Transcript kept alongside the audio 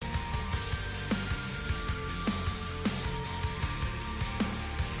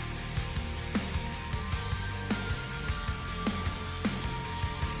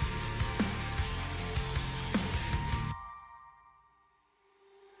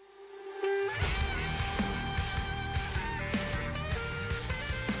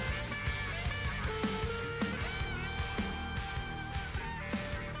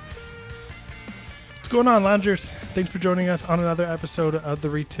going on, loungers? Thanks for joining us on another episode of the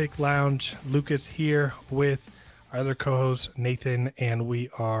Retic Lounge. Lucas here with our other co-host Nathan, and we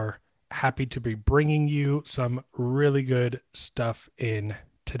are happy to be bringing you some really good stuff in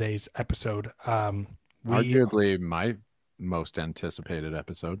today's episode. Arguably my most anticipated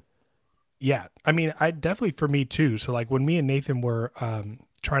episode. Yeah, I mean, I definitely for me too. So like when me and Nathan were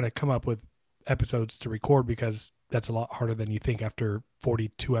trying to come up with episodes to record, because that's a lot harder than you think after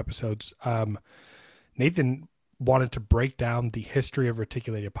 42 episodes. Nathan wanted to break down the history of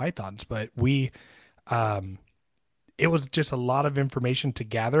reticulated pythons, but it was just a lot of information to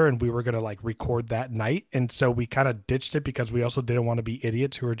gather, and we were going to like record that night. And so we kind of ditched it because we also didn't want to be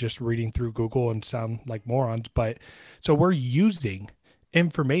idiots who are just reading through Google and sound like morons. But so we're using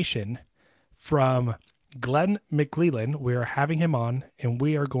information from Glen McClellan. We are having him on, and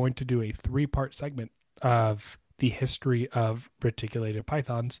we are going to do a 3-part segment of the history of reticulated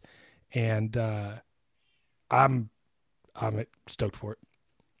pythons. And, I'm stoked for it.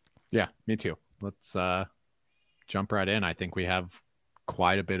 Yeah, me too. Let's jump right in. I think we have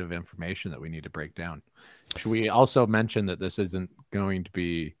quite a bit of information that we need to break down. Should we also mention that this isn't going to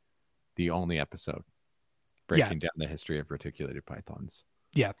be the only episode breaking down the history of reticulated pythons?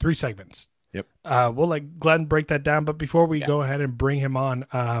 Yeah, 3 segments. Yep. We'll let Glenn break that down. But before we go ahead and bring him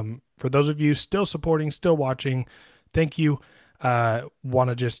on, for those of you still supporting, still watching, thank you. Want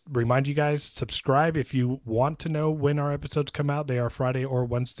to just remind you guys, subscribe if you want to know when our episodes come out. They are Friday or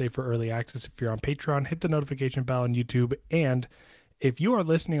Wednesday for early access. If you're on Patreon, hit the notification bell on YouTube. And if you are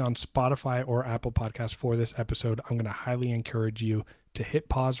listening on Spotify or Apple Podcasts for this episode, I'm going to highly encourage you to hit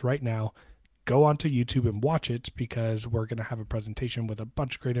pause right now, go onto YouTube and watch it, because we're going to have a presentation with a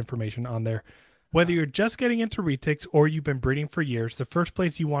bunch of great information on there. Whether you're just getting into retics or you've been breeding for years, the first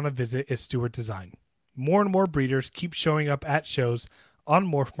place you want to visit is Stewart Design. More and more breeders keep showing up at shows, on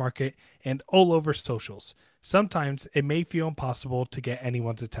Morph Market, and all over socials. Sometimes it may feel impossible to get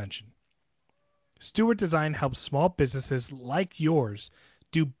anyone's attention. Stewart Design helps small businesses like yours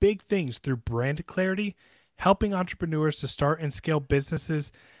do big things through brand clarity, helping entrepreneurs to start and scale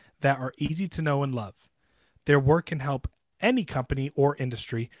businesses that are easy to know and love. Their work can help any company or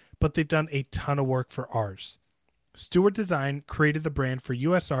industry, but they've done a ton of work for ours. Stewart Design created the brand for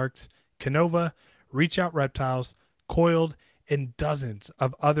US Arcs, Canova, Reach Out Reptiles, Coiled, and dozens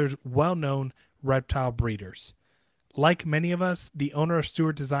of other well-known reptile breeders. Like many of us, the owner of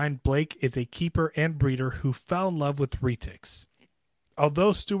Stewart Design, Blake, is a keeper and breeder who fell in love with retics.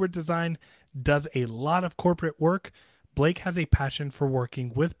 Although Stewart Design does a lot of corporate work, Blake has a passion for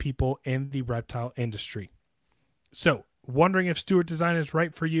working with people in the reptile industry. So, wondering if Stewart Design is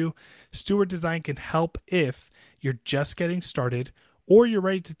right for you? Stewart Design can help if you're just getting started or you're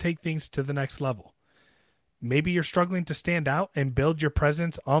ready to take things to the next level. Maybe you're struggling to stand out and build your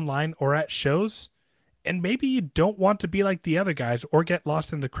presence online or at shows. And maybe you don't want to be like the other guys or get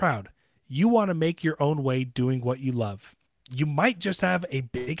lost in the crowd. You want to make your own way doing what you love. You might just have a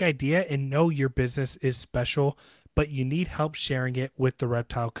big idea and know your business is special, but you need help sharing it with the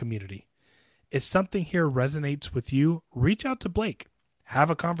reptile community. If something here resonates with you, reach out to Blake. Have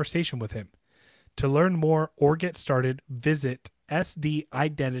a conversation with him. To learn more or get started, visit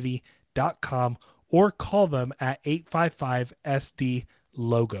sdidentity.com or call them at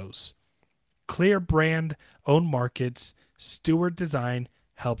 855-SD-LOGOS. Clear brand, own markets, Stewart Design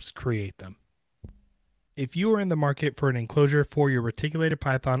helps create them. If you are in the market for an enclosure for your reticulated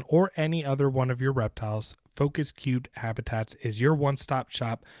python or any other one of your reptiles, Focus Cubed Habitats is your one-stop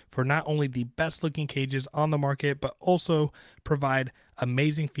shop for not only the best-looking cages on the market, but also provide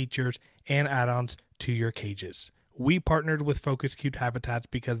amazing features and add-ons to your cages. We partnered with Focus Cubed Habitats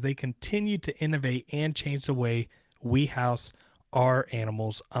because they continue to innovate and change the way we house our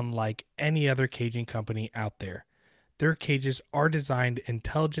animals, unlike any other caging company out there. Their cages are designed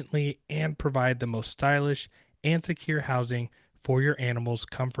intelligently and provide the most stylish and secure housing for your animals'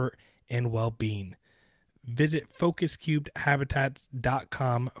 comfort and well-being. Visit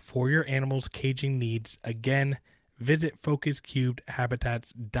focuscubedhabitats.com for your animals' caging needs. Again, visit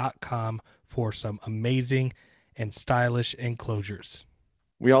focuscubedhabitats.com for some amazing and stylish enclosures.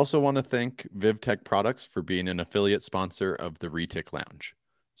 We also want to thank VivTech Products for being an affiliate sponsor of the Retic Lounge.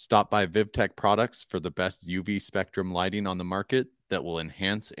 Stop by VivTech Products for the best UV spectrum lighting on the market that will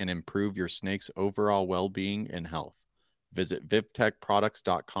enhance and improve your snake's overall well-being and health. Visit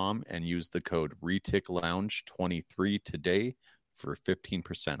vivtechproducts.com and use the code ReticLounge23 today for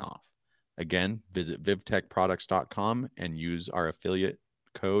 15% off. Again, visit vivtechproducts.com and use our affiliate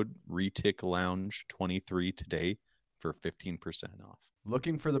code ReticLounge23 today for 15% off.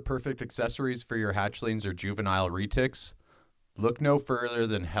 Looking for the perfect accessories for your hatchlings or juvenile retics? Look no further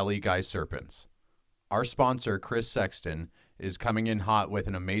than Heli Guy Serpents. Our sponsor, Chris Sexton, is coming in hot with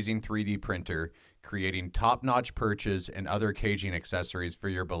an amazing 3D printer, creating top-notch perches and other caging accessories for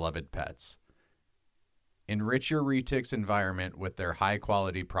your beloved pets. Enrich your Retic's environment with their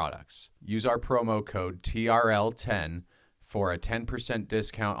high-quality products. Use our promo code TRL10 for a 10%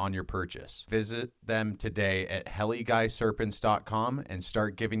 discount on your purchase. Visit them today at heliguyserpents.com and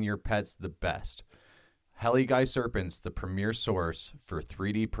start giving your pets the best. Heli Guy Serpents, the premier source for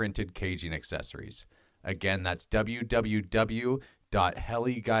 3D printed caging accessories. Again, that's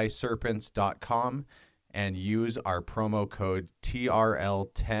www.heliguyserpents.com and use our promo code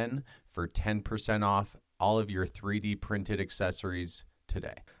TRL10 for 10% off all of your 3D printed accessories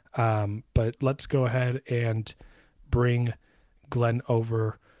today. But let's go ahead and bring Glenn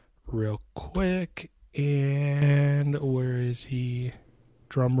over real quick. And where is he?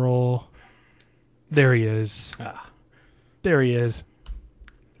 Drum roll. There he is. There he is.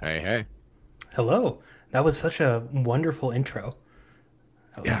 Hey. Hello. That was such a wonderful intro.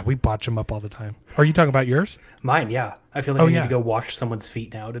 Yeah, we botch them up all the time. Are you talking about yours? Mine, yeah. I feel like I need to go wash someone's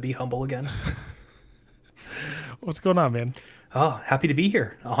feet now to be humble again. What's going on, man? Oh, happy to be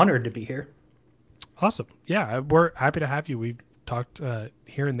here. Honored to be here. Awesome. Yeah, we're happy to have you. We've talked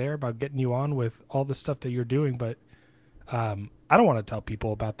here and there about getting you on with all the stuff that you're doing, but I don't want to tell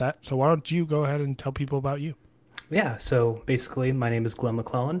people about that. So why don't you go ahead and tell people about you? Yeah, so basically my name is Glen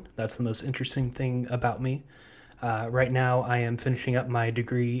McClellan. That's the most interesting thing about me. Right now I am finishing up my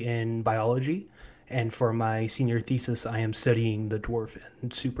degree in biology, and for my senior thesis I am studying the dwarf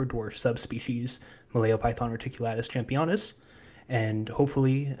and super dwarf subspecies Malaopython reticulatus championus, and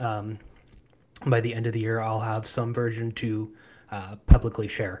hopefully by the end of the year I'll have some version to publicly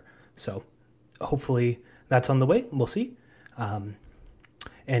share. So hopefully that's on the way. We'll see.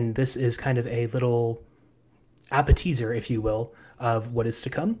 And this is kind of a little appetizer, if you will, of what is to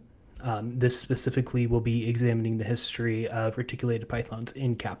come. This specifically will be examining the history of reticulated pythons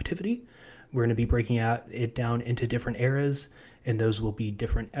in captivity. We're going to be breaking it down into different eras, and those will be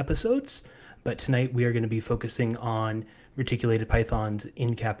different episodes. But tonight we are going to be focusing on reticulated pythons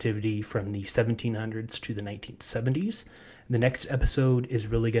in captivity from the 1700s to the 1970s. The next episode is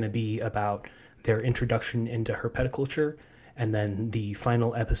really going to be about their introduction into herpetoculture, and then the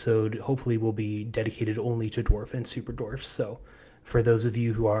final episode hopefully will be dedicated only to dwarf and super dwarfs. So for those of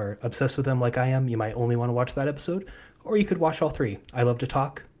you who are obsessed with them like I am, you might only want to watch that episode, or you could watch all three. I love to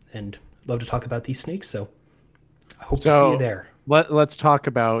talk and love to talk about these snakes, so I hope to see you there. Let's talk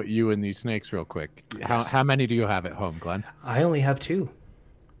about you and these snakes real quick. Yes. How many do you have at home, Glenn? I only have two.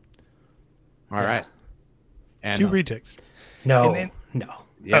 All right. And 2 retics. No.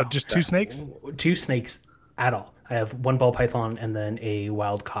 Yeah. Oh, just 2 snakes? 2 snakes at all. I have 1 ball python and then a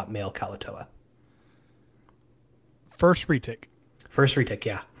wild caught male Calatoa. First retic. First retic,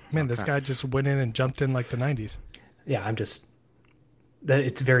 yeah. Man, this guy just went in and jumped in like the 90s. Yeah,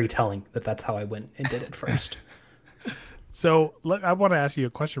 it's very telling that that's how I went and did it first. So I want to ask you a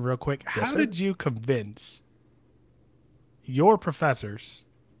question real quick. Yes, How did you convince your professors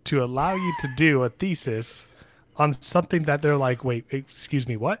to allow you to do a thesis on something that they're like, wait, excuse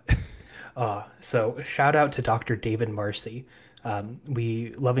me, what? So shout out to Dr. David Marcy.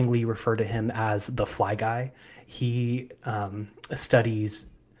 We lovingly refer to him as the fly guy. He studies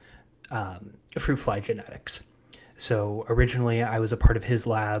fruit fly genetics. So originally I was a part of his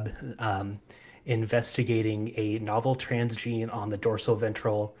lab investigating a novel transgene on the dorsal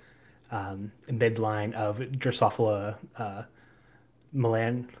ventral midline of Drosophila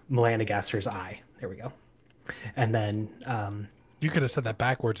melanogaster's eye. There we go. And then you could have said that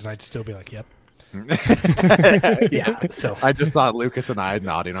backwards and I'd still be like, yep. Yeah. So I just saw Lucas and I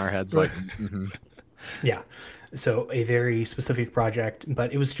nodding our heads like, yeah. So a very specific project,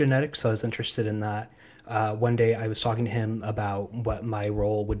 but it was genetics, so I was interested in that. One day I was talking to him about what my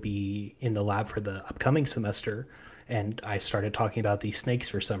role would be in the lab for the upcoming semester, and I started talking about these snakes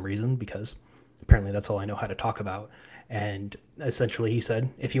for some reason, because apparently that's all I know how to talk about. And essentially he said,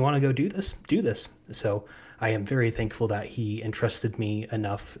 if you want to go do this, do this. So I am very thankful that he entrusted me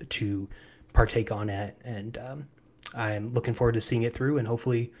enough to partake on it, and I'm looking forward to seeing it through and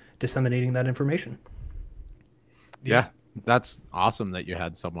hopefully disseminating that information. Yeah, that's awesome that you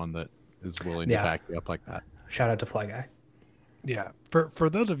had someone that is willing to back you up like that. Shout out to Fly Guy. Yeah. For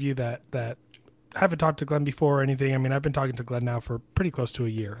those of you that haven't talked to Glenn before or anything, I mean, I've been talking to Glenn now for pretty close to a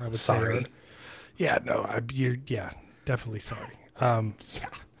year. I would Sorry. say. Yeah, no, you're definitely sorry.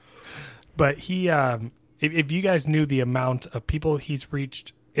 But he, if you guys knew the amount of people he's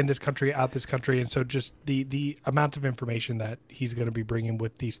reached in this country, out this country, and so just the amount of information that he's going to be bringing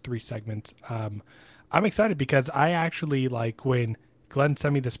with these 3 segments, I'm excited because I actually like when Glenn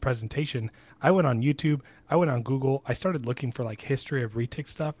sent me this presentation. I went on YouTube, I went on Google, I started looking for like history of retic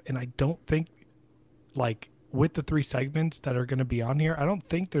stuff, and I don't think like with the 3 segments that are going to be on here, I don't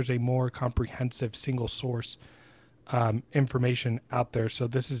think there's a more comprehensive single source information out there. So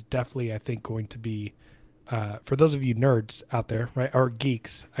this is definitely, I think, going to be for those of you nerds out there, right, or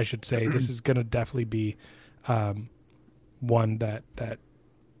geeks, I should say, this is going to definitely be one that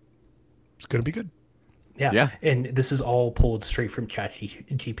is going to be good. Yeah. And this is all pulled straight from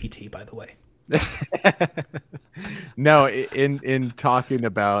ChatGPT, by the way. No, in talking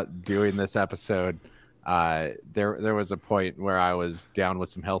about doing this episode, there was a point where I was down with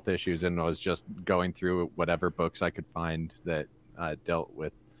some health issues and was just going through whatever books I could find that dealt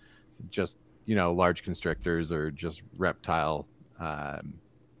with just, large constrictors or just reptile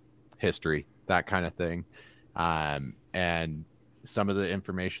history, that kind of thing. And some of the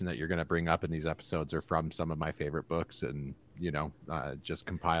information that you're going to bring up in these episodes are from some of my favorite books, and just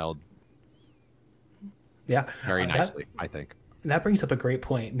compiled very nicely. I think that brings up a great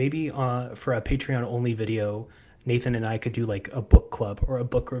point. Maybe for a Patreon only video, Nathan and I could do like a book club or a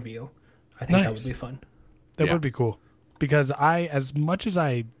book review. I think that would be fun. That would be cool, because as much as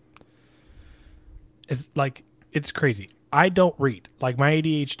it's crazy. I don't read. Like, my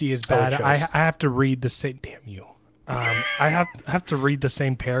ADHD is bad. I have to read the same. Damn you. I have to read the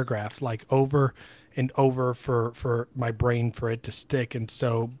same paragraph like over and over for my brain for it to stick. And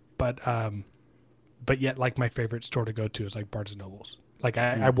so, but yet, like, my favorite store to go to is like Barnes and Nobles. Like,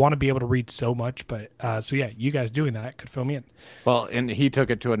 I want to be able to read so much, but so yeah, you guys doing that could fill me in. Well, and he took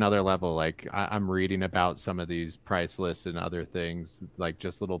it to another level. Like, I'm reading about some of these price lists and other things, like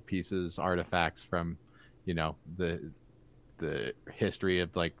just little pieces, artifacts from, the history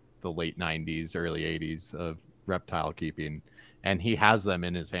of like the late 90s, early 80s of reptile keeping, and he has them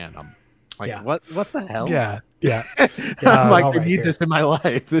in his hand. I'm like, what the hell? Yeah. I'm like, I need this in my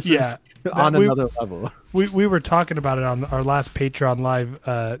life. This is on another level. We were talking about it on our last Patreon live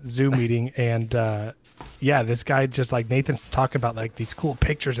Zoom meeting, and this guy just like Nathan's talking about like these cool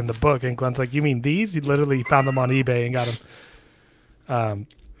pictures in the book, and Glenn's like, you mean these? He literally found them on eBay and got them.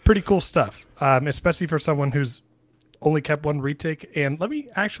 Pretty cool stuff, especially for someone who's only kept one retic. And let me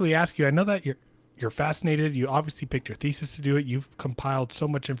actually ask you, I know that you're fascinated. You obviously picked your thesis to do it. You've compiled so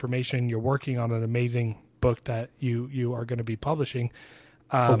much information. You're working on an amazing book that you are going to be publishing.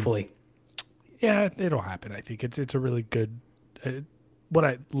 Hopefully. Yeah, it'll happen. I think it's a really good, what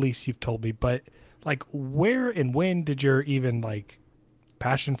at least you've told me. But like, where and when did your even like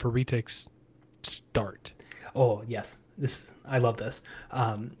passion for retics start? Oh, yes. I love this.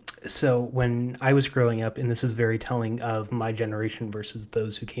 So when I was growing up, and this is very telling of my generation versus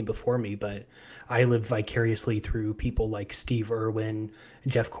those who came before me, but I lived vicariously through people like Steve Irwin,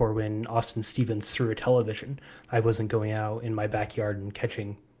 Jeff Corwin, Austin Stevens through a television. I wasn't going out in my backyard and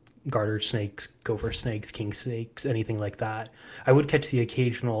catching garter snakes, gopher snakes, king snakes, anything like that. I would catch the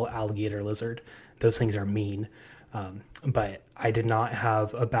occasional alligator lizard. Those things are mean. But I did not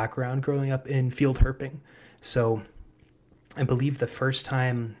have a background growing up in field herping. So I believe the first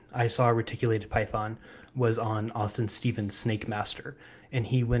time I saw a reticulated python was on Austin Stevens' Snake Master, and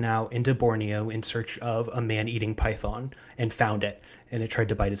he went out into Borneo in search of a man-eating python and found it, and it tried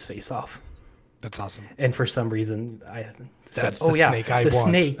to bite his face off. That's awesome. And for some reason, I said, snake I want.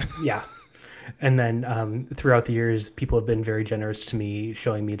 Snake, yeah. And then throughout the years, people have been very generous to me,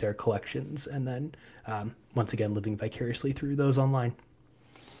 showing me their collections, and then once again, living vicariously through those online.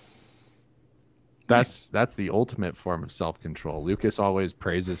 That's the ultimate form of self-control. Lucas always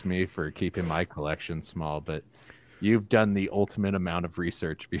praises me for keeping my collection small, but you've done the ultimate amount of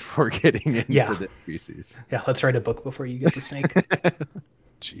research before getting into this species. Yeah, let's write a book before you get the snake.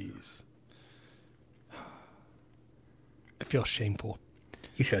 Jeez. I feel shameful.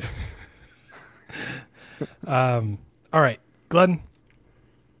 You should. All right, Glenn,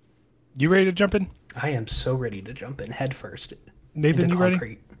 you ready to jump in? I am so ready to jump in head first. Nathan, you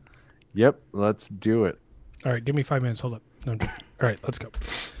ready? Yep, let's do it. All right, give me 5 minutes. Hold up. No, all right, let's go.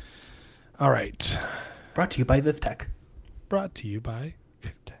 All right. Brought to you by VivTech. Brought to you by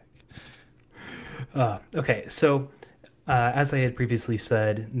VivTech. Okay, so as I had previously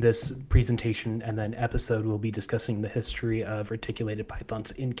said, this presentation and then episode will be discussing the history of reticulated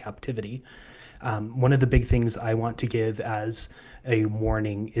pythons in captivity. One of the big things I want to give as a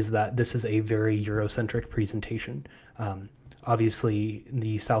warning is that this is a very Eurocentric presentation. Obviously,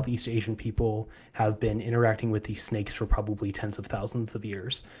 the Southeast Asian people have been interacting with these snakes for probably tens of thousands of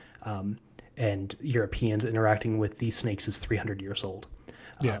years. And Europeans interacting with these snakes is 300 years old.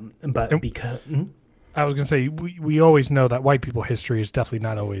 Yeah. But because... I was gonna say we always know that white people history is definitely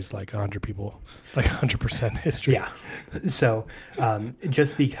not always like 100 people, like 100% history. Yeah. So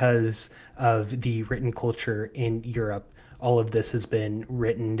just because of the written culture in Europe, all of this has been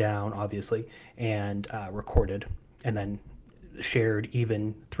written down, obviously, and recorded, and then shared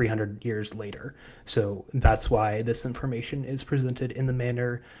even 300 years later. So that's why this information is presented in the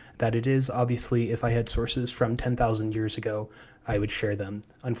manner that it is. Obviously, if I had sources from 10,000 years ago, I would share them.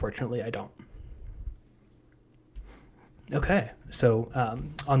 Unfortunately, I don't. Okay, so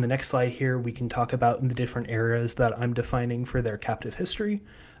on the next slide here, we can talk about the different eras that I'm defining for their captive history.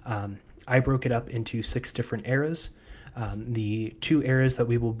 I broke it up into 6 different eras. The 2 eras that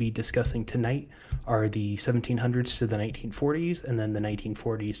we will be discussing tonight are the 1700s to the 1940s, and then the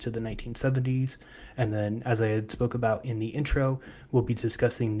 1940s to the 1970s. And then, as I had spoke about in the intro, we'll be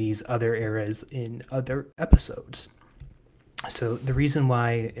discussing these other eras in other episodes. So the reason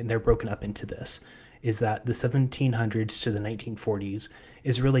why they're broken up into this is that the 1700s to the 1940s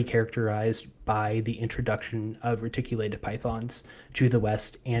is really characterized by the introduction of reticulated pythons to the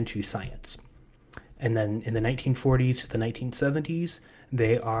West and to science. And then in the 1940s to the 1970s,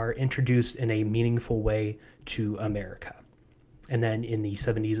 they are introduced in a meaningful way to America. And then in the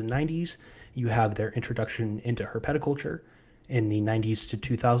 70s and 90s, you have their introduction into herpetoculture. In the 90s to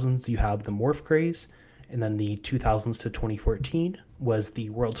 2000s, you have the morph craze. And then the 2000s to 2014 was the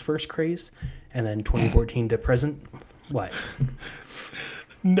world's first craze. And then 2014 to present, what?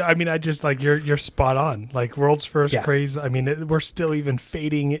 No, I mean, I just like you're spot on. Like world's first craze. I mean, we're still even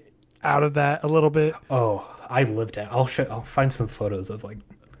fading out of that a little bit. Oh, I lived it. I'll find some photos of like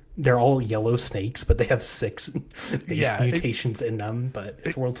they're all yellow snakes, but they have 6 base mutations in them. But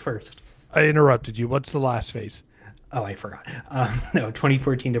it's world's first. I interrupted you. What's the last phase? Oh, I forgot. No,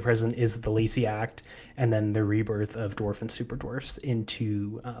 2014 to present is the Lacey Act, and then the rebirth of dwarf and super dwarfs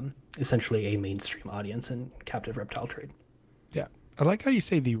into essentially a mainstream audience in captive reptile trade. Yeah. I like how you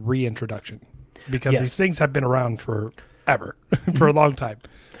say the reintroduction, because these things have been around forever, for a long time.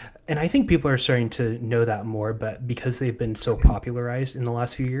 And I think people are starting to know that more, but because they've been so popularized in the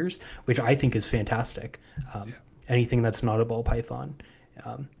last few years, which I think is fantastic. Anything that's not a ball python,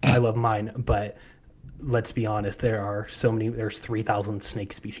 I love mine, but let's be honest, there's 3,000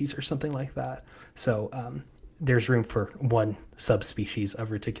 snake species or something like that. So there's room for one subspecies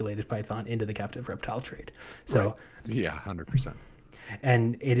of reticulated python into the captive reptile trade. So yeah, 100%.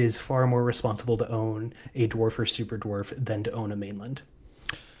 And it is far more responsible to own a dwarf or super dwarf than to own a mainland.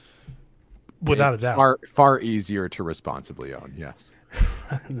 Without a doubt. Far easier to responsibly own, yes.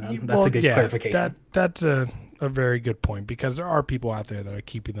 That's a good clarification. That's a very good point, because there are people out there that are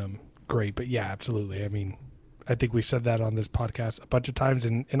keeping them great. But yeah, absolutely. I mean, I think we said that on this podcast a bunch of times.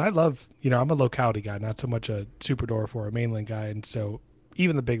 And I love, I'm a locality guy, not so much a super dwarf or a mainland guy. And so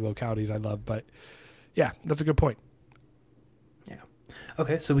even the big localities I love. But yeah, that's a good point. Yeah.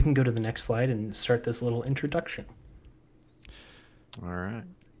 Okay, so we can go to the next slide and start this little introduction. All right.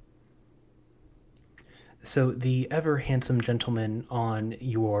 So the ever handsome gentleman on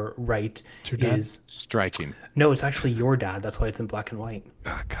your right is striking. No, it's actually your dad. That's why it's in black and white.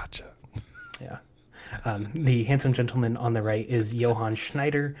 Ah, gotcha. Yeah. The handsome gentleman on the right is Johann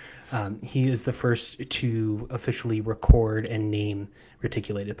Schneider. He is the first to officially record and name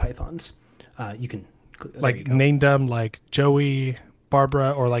reticulated pythons. You can named them like Joey,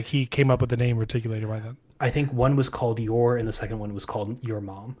 Barbara, or like he came up with the name reticulated python. I think one was called Your, and the second one was called Your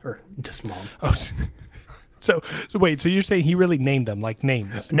Mom, or just Mom. Oh. So wait, so you're saying he really named them like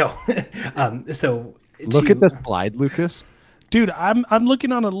names? No. So look at the slide, Lucas. Dude, I'm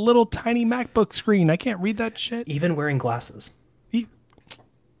looking on a little tiny MacBook screen. I can't read that shit. Even wearing glasses.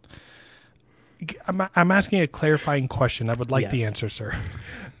 I'm asking a clarifying question. I would like the answer, sir.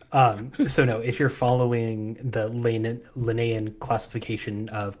 So no, if you're following the Linnaean classification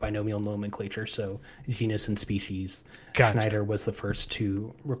of binomial nomenclature, so genus and species, gotcha. Schneider was the first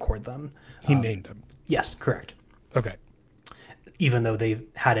to record them. He named them. Yes, correct. Okay. Even though they've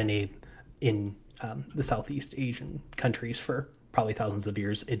had a name in the Southeast Asian countries for probably thousands of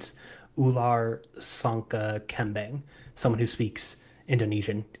years, it's Ular Sangka Kembang. Someone who speaks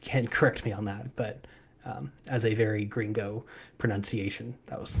Indonesian can correct me on that, but as a very gringo pronunciation,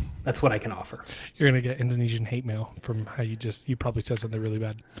 that's what I can offer. You're gonna get Indonesian hate mail from how you probably said something really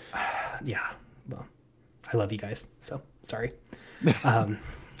bad. Yeah, well, I love you guys, so sorry.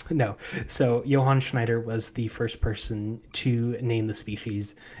 No, so Johann Schneider was the first person to name the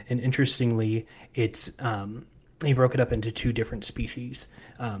species, and interestingly, it's he broke it up into 2 different species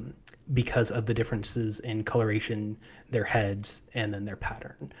because of the differences in coloration, their heads, and then their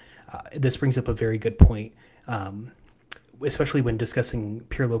pattern. This brings up a very good point. especially when discussing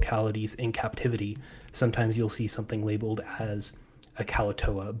pure localities in captivity, sometimes you'll see something labeled as a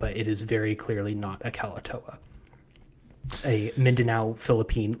Kalatoa, but it is very clearly not a Kalatoa. A Mindanao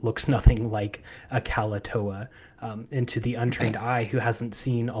Philippine looks nothing like a Kalatoa. And to the untrained eye who hasn't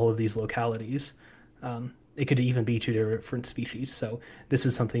seen all of these localities, it could even be two different species. So this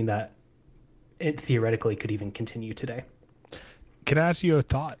is something that it theoretically could even continue today. Can I ask you a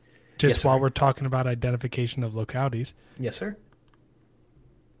thought? Just Yes, while sir. we're talking about identification of localities, Yes, sir.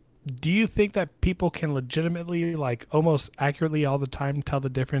 do you think that people can legitimately, like almost accurately all the time, tell the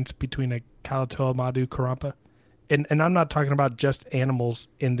difference between a Kalatoa, Madu, Karampa? And I'm not talking about just animals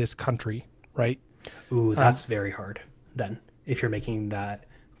in this country, right? Ooh, that's very hard then, if you're making that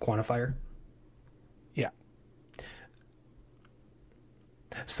quantifier. Yeah.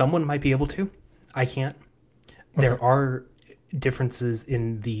 Someone might be able to. I can't. There are differences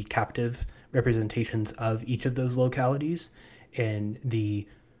in the captive representations of each of those localities, and the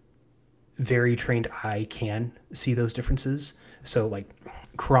very trained eye can see those differences. So like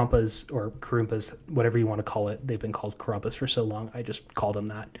Karampas or Karumpas, whatever you want to call it, they've been called Karampas for so long, I just call them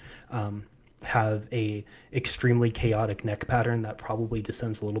that, have a extremely chaotic neck pattern that probably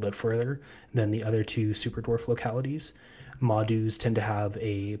descends a little bit further than the other two super dwarf localities. Madus tend to have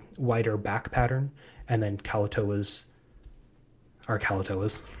a wider back pattern, and then Kalatoas are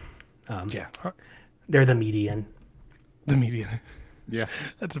Kalatoas. Yeah. They're the median. The median. Yeah,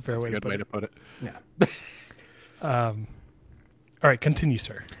 That's a fair that's way a good way to put it. Yeah. All right, continue,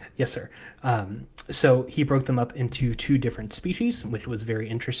 sir. Yes, sir. So he broke them up into two different species, which was very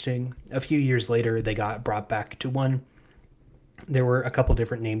interesting. A few years later, they got brought back to one. There were a couple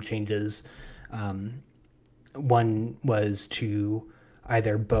different name changes. One was to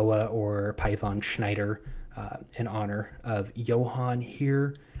either boa or python Schneider in honor of Johann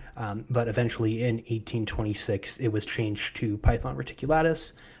here. But eventually in 1826, it was changed to Python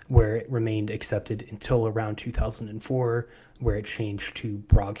reticulatus, where it remained accepted until around 2004, where it changed to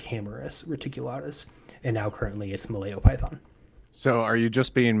Broghammerus reticulatus, and now currently it's Malayo Python. So are you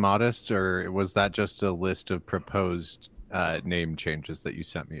just being modest, or was that just a list of proposed name changes that you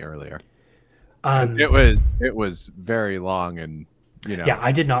sent me earlier? 'Cause it was very long, and Yeah,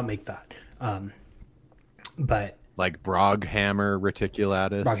 I did not make that. But like Broghammer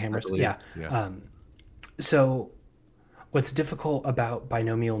reticulatus. Broghammerus, yeah. So what's difficult about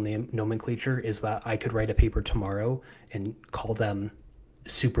binomial name nomenclature is that I could write a paper tomorrow and call them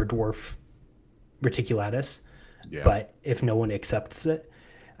super dwarf reticulatus, Yeah. but if no one accepts it,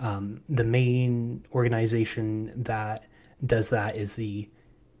 the main organization that does that is the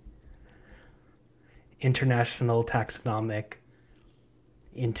International Taxonomic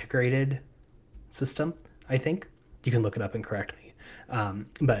Integrated System, I think. You can look it up and correct me.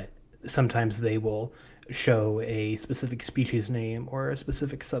 But sometimes they will show a specific species name or a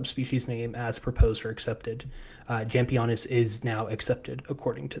specific subspecies name as proposed or accepted. Jampionis is now accepted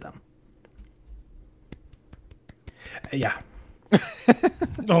according to them. Yeah.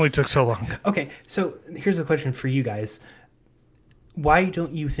 It only took so long. Okay, so here's a question for you guys. Why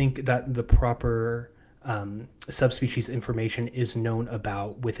don't you think that the proper subspecies information is known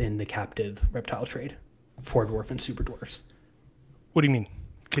about within the captive reptile trade for dwarf and super dwarfs? What do you mean?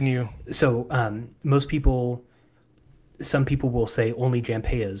 Can you? So some people will say only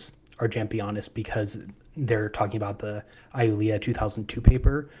Jampeas are Jampionis because they're talking about the Iulia 2002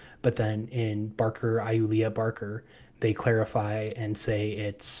 paper, but then in Iulia Barker, they clarify and say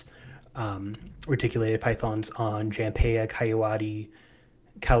it's reticulated pythons on Jampea, Coyote,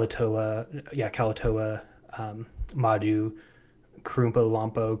 Kalatoa, Madu, Karumpa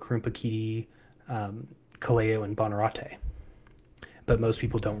Lampo, Karumpa Kiti, Kaleo, and Bonarate. But most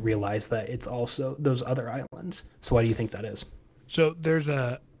people don't realize that it's also those other islands. So why do you think that is? So there's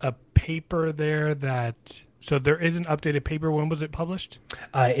a paper there that. So there is an updated paper. When was it published?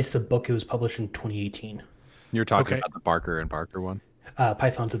 It's a book. It was published in 2018. You're talking Okay. about the Barker and Barker one?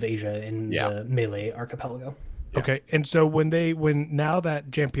 Pythons of Asia in the Malay archipelago. Yeah. Okay, and so when now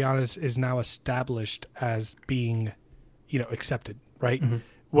that Jampionis is now established as being, accepted, right? Mm-hmm.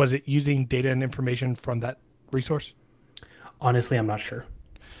 Was it using data and information from that resource? Honestly, I'm not sure.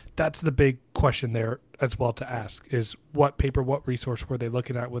 That's the big question there as well to ask: is what paper, what resource were they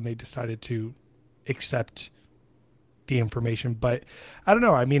looking at when they decided to accept the information? But I don't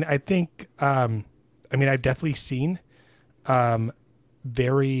know. I mean, I think, I've definitely seen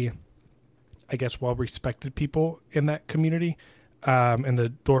very, I guess, well-respected people in that community, in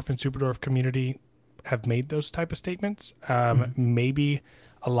the dwarf and super dwarf community, have made those type of statements. Maybe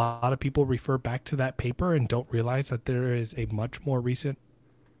a lot of people refer back to that paper and don't realize that there is a much more recent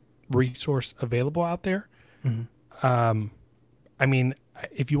resource available out there. I mean,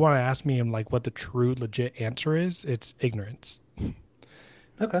 if you want to ask me like what the true legit answer is, it's ignorance.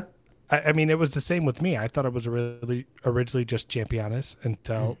 Okay. I mean, it was the same with me. I thought it was originally just Champianus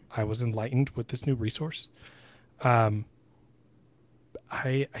until I was enlightened with this new resource. Um,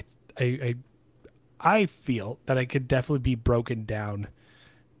 I, I, I, I feel that it could definitely be broken down.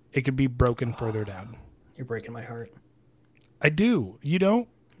 It could be broken further down. You're breaking my heart. I do. You don't?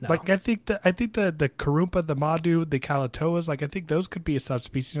 No. Like I think the Karumpa, the Madu, the Kalatoas, like I think those could be a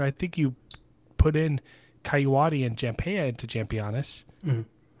subspecies. And I think you put in Kayuadi and Jampea into Champianus. Mm-hmm.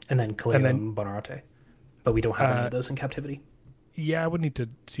 And then Kaleo and Bonarate. But we don't have any of those in captivity. Yeah, I would need to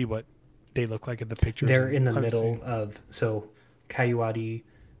see what they look like in the pictures. They're in the middle of, so Kayuadi,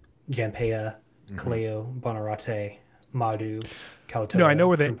 Jampea, Kaleo, Bonarate, Madu, Kalatoa. No, I know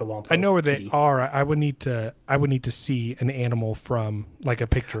where they are. I would need to see an animal from like a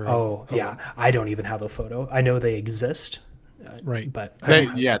picture. Yeah. I don't even have a photo. I know they exist. Right. But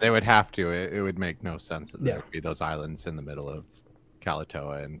they would have to. It would make no sense that there would be those islands in the middle of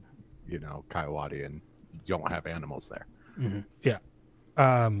Kalatoa and Kaiwadi, and you don't have animals there. Mm-hmm. Yeah.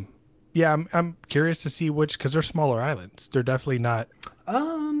 Yeah, I'm curious to see which, because they're smaller islands. They're definitely not.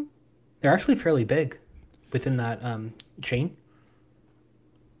 They're actually fairly big within that chain.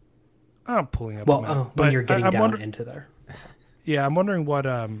 I'm pulling up. When you're getting down into there. Yeah, I'm wondering what.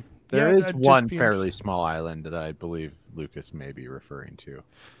 There is one fairly small island that I believe Lucas may be referring to.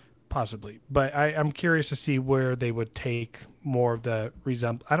 Possibly, but I'm curious to see where they would take more of the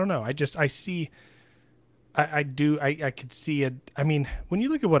I don't know. I see. I could see it. I mean, when you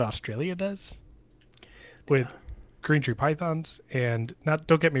look at what Australia does with green tree pythons, and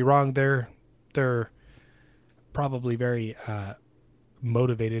don't get me wrong, they're probably very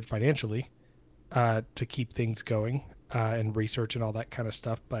motivated financially to keep things going and research and all that kind of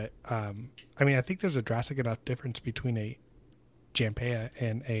stuff. But I mean, I think there's a drastic enough difference between a Jampea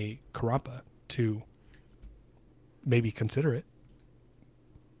and a Karumpa to maybe consider it.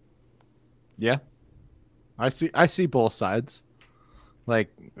 Yeah. I see both sides. Like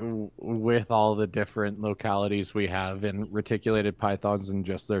with all the different localities we have in reticulated pythons and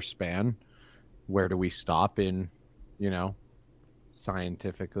just their span, where do we stop in,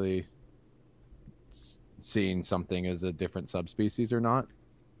 scientifically seeing something as a different subspecies or not?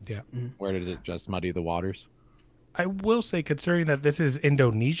 Yeah. Where does it just muddy the waters? I will say, considering that this is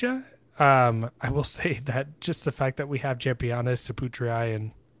Indonesia, I will say that just the fact that we have Jampianus, Saputrii,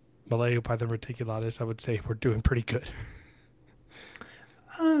 and Malayo Python reticulatus, I would say we're doing pretty good.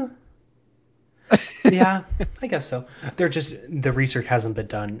 Yeah, I guess so. The research hasn't been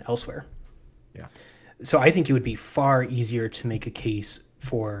done elsewhere. Yeah. So I think it would be far easier to make a case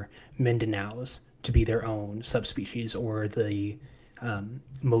for Mindanaos to be their own subspecies, or the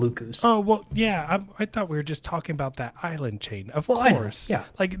Malukus. Oh, well, yeah. I thought we were just talking about that island chain. Of course. Yeah.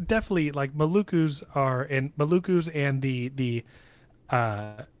 Like, definitely, like, Malukus and the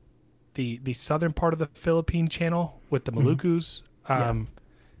southern part of the Philippine channel with the Malukus.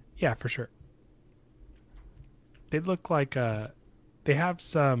 Yeah, for sure. They look like they have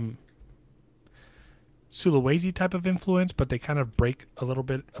some Sulawesi type of influence, but they kind of break a little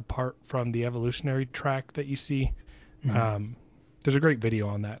bit apart from the evolutionary track that you see. There's a great video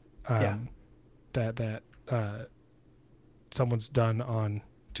on that. That someone's done on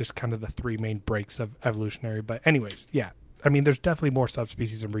just kind of the three main breaks of evolutionary. But anyways, yeah. I mean, there's definitely more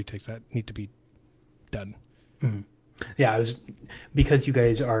subspecies and retics that need to be done. Mm-hmm. Yeah, because you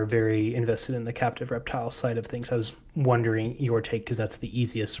guys are very invested in the captive reptile side of things, I was wondering your take, because that's the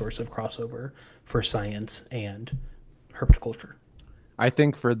easiest source of crossover for science and herpetoculture. I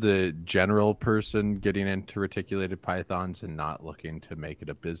think for the general person getting into reticulated pythons and not looking to make it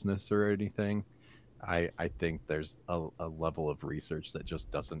a business or anything, I think there's a level of research that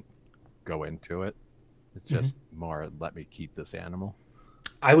just doesn't go into it. It's just more, let me keep this animal.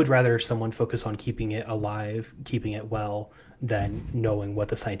 I would rather someone focus on keeping it alive, keeping it well, than knowing what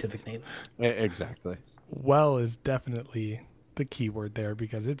the scientific name is. Exactly. Well is definitely the key word there,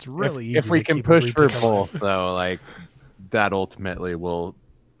 because it's really easy. If we can push for both, though, like that ultimately will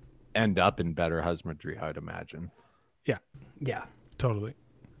end up in better husbandry, I'd imagine. Yeah. Yeah. Totally.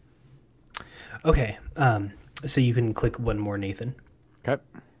 Okay. So you can click one more, Nathan. Okay.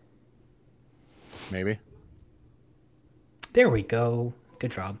 Maybe. There we go.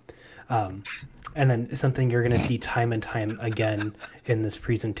 Good job. And then something you're going to see time and time again in this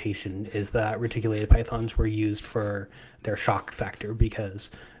presentation is that reticulated pythons were used for their shock factor, because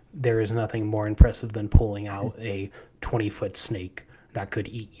there is nothing more impressive than pulling out a 20-foot snake that could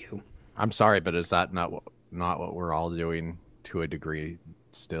eat you. I'm sorry, but is that not what we're all doing to a degree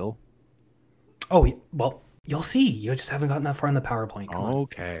still? Oh, well, You'll see. You just haven't gotten that far in the PowerPoint. Come on.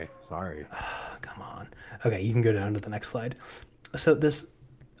 Okay, sorry. Come on. Okay, you can go down to the next slide. So this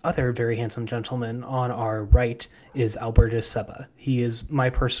other very handsome gentleman on our right is Albertus Seba. He is my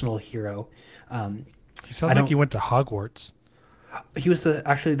personal hero. He sounds like he went to Hogwarts. He was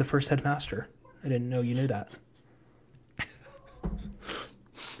actually the first headmaster. I didn't know you knew that.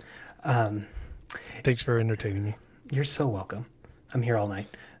 Thanks for entertaining me. You're so welcome. I'm here all night.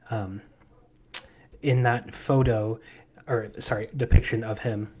 In that photo, or sorry, depiction of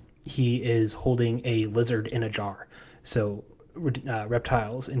him, he is holding a lizard in a jar. So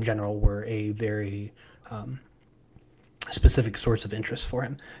reptiles in general were a very specific source of interest for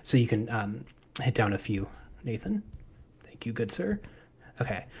him. So you can hit down a few, Nathan. Thank you, good sir.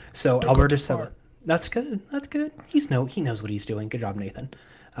 Okay, so Albertus Seba. That's good. That's good. He knows what he's doing. Good job, Nathan.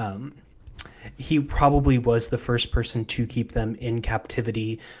 He probably was the first person to keep them in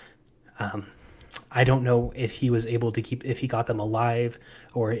captivity. I don't know if he was able to if he got them alive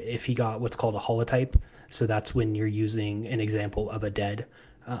or if he got what's called a holotype. So that's when you're using an example of a dead,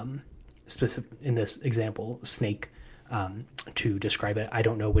 specific in this example, snake, to describe it. I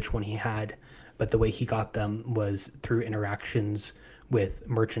don't know which one he had, but the way he got them was through interactions with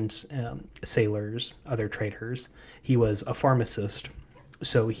merchants, sailors, other traders. He was a pharmacist,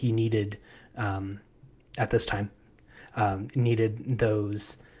 so he needed, at this time, needed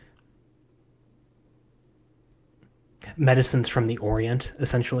those medicines from the Orient,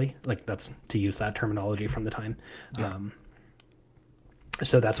 essentially. Like, that's to use that terminology from the time. Yeah.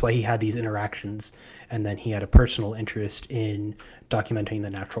 So that's why he had these interactions, and then he had a personal interest in documenting the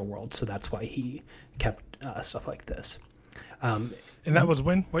natural world. So that's why he kept stuff like this. And that was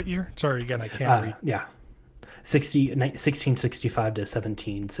when? What year? Sorry, again, I can't read. Yeah. 1665 to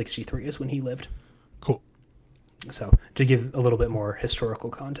 1763 is when he lived. Cool. So to give a little bit more historical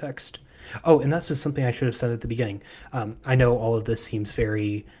context. Oh, and that's just something I should have said at the beginning. I know all of this seems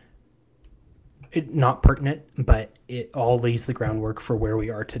very not pertinent, but it all lays the groundwork for where we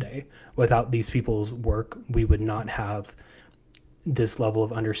are today. Without these people's work, we would not have this level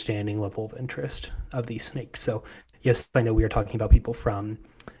of understanding, level of interest of these snakes. So yes, I know we are talking about people from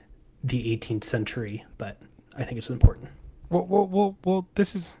the 18th century, but I think it's important. Well,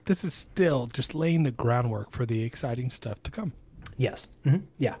 this is still just laying the groundwork for the exciting stuff to come. Yes. Mm-hmm.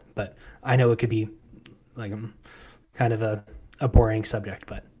 Yeah, but I know it could be like kind of a boring subject,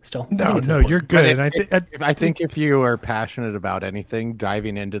 but still. No, you're good. And I think if you are passionate about anything,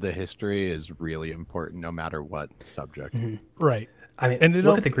 diving into the history is really important, no matter what subject. Mm-hmm. Right. I mean, and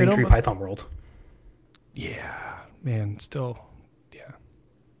look at the Green Tree Python world. Yeah, man, still, yeah.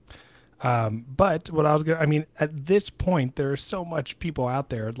 But what at this point, there are so much people out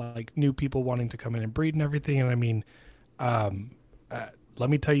there, like new people wanting to come in and breed and everything. And I mean, let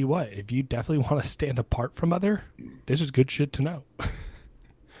me tell you what, if you definitely want to stand apart from other, this is good shit to know.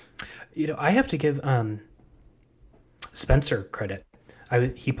 I have to give Spencer credit.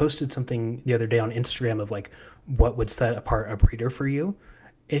 He posted something the other day on Instagram of like what would set apart a breeder for you.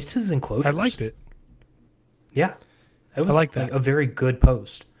 It's his enclosures. I liked it. Yeah, it was I like that. a very good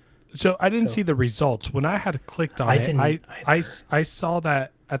post. So I didn't see the results when I had clicked on it. I saw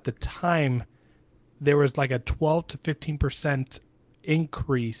that at the time there was like a 12 to 15%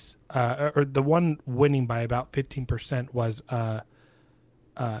 increase, or the one winning by about 15% was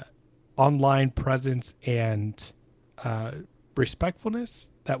online presence and respectfulness.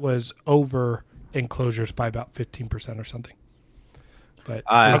 That was over enclosures by about 15% or something. But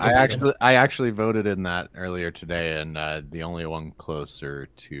I actually voted in that earlier today, and the only one closer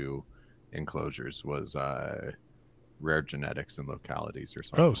to enclosures was rare genetics and localities or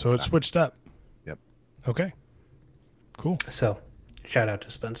something. Oh, so it switched up. Yep. Okay. Cool. So, shout out to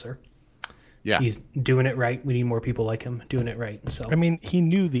Spencer. Yeah, he's doing it right. We need more people like him doing it right. So, I mean, he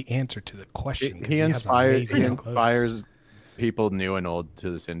knew the answer to the question. He inspires people new and old to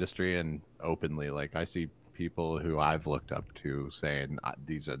this industry, and openly, like I see people who I've looked up to saying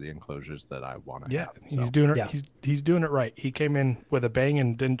these are the enclosures that I want to have. So. He's doing it. Yeah. He's doing it right. He came in with a bang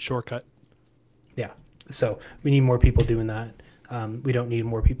and didn't shortcut. Yeah. So we need more people doing that. We don't need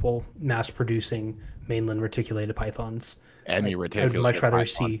more people mass producing mainland reticulated pythons. Any reticulated. I'd much rather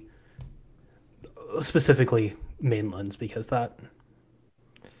python. see specifically mainlands because that.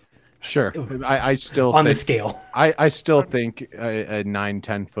 Sure, I still on the scale. I still think a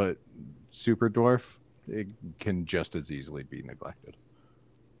 9-10 foot super dwarf. It can just as easily be neglected.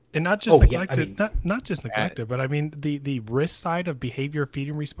 And not just neglected, not just neglected, but I mean the risk side of behavior,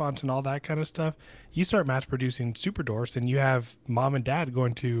 feeding response, and all that kind of stuff. You start mass producing super dwarfs, and you have mom and dad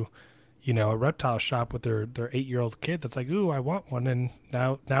going to, a reptile shop with their 8-year-old kid that's like, ooh, I want one. And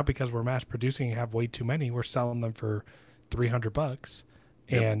now because we're mass producing and have way too many, we're selling them for $300.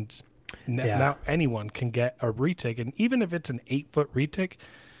 Yep. And now anyone can get a retic. And even if it's an 8-foot retic,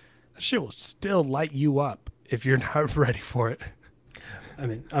 that shit will still light you up if you're not ready for it. I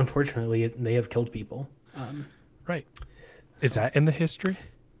mean, unfortunately, they have killed people. Right. Is that in the history?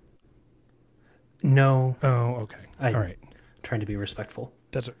 No. Oh, okay. All right. Trying to be respectful.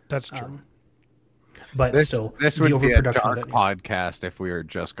 That's true. But This still, would be a overproduction dark of it. podcast if we were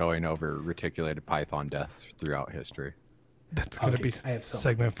just going over reticulated python deaths throughout history. That's going to be I have so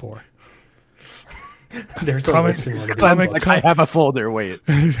segment 4. There's a list in one of these comment- books. I have a folder. Wait.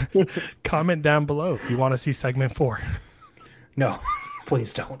 Comment down below if you want to see segment 4. No,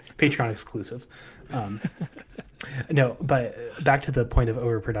 please don't. Patreon exclusive. No, but back to the point of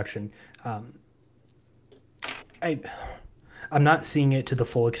overproduction. I'm not seeing it to the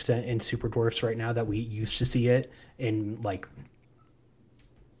full extent in super dwarfs right now that we used to see it in like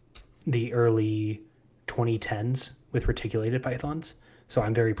the early 2010s with reticulated pythons. So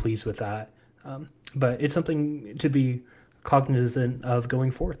I'm very pleased with that. But it's something to be cognizant of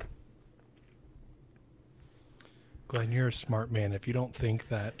going forth. Glenn, you're a smart man. If you don't think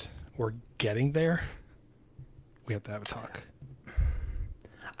that we're getting there, we have to have a talk.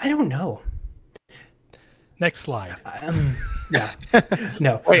 I don't know. Next slide. Yeah.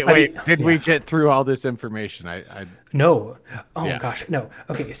 No. Wait. Did we get through all this information? No. Oh, Yeah. gosh. No.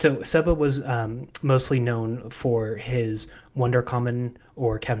 Okay. So Seba was mostly known for his Wonder Common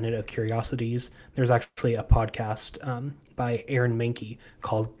or Cabinet of Curiosities. There's actually a podcast by Aaron Mankey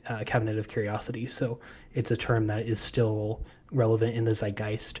called Cabinet of Curiosities. So it's a term that is still relevant in the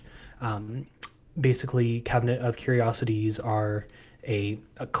zeitgeist. Basically, Cabinet of Curiosities are a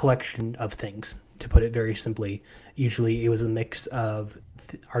collection of things, to put it very simply. Usually it was a mix of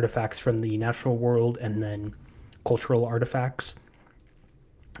artifacts from the natural world and then cultural artifacts.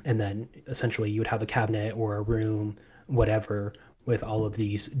 And then essentially you would have a cabinet or a room, whatever, with all of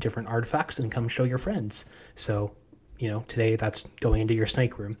these different artifacts and come show your friends. So, today that's going into your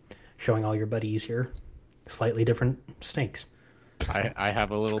snake room, showing all your buddies your slightly different snakes. I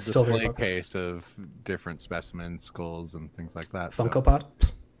have a little Still very display popular. case of different specimens, skulls, and things like that. Funko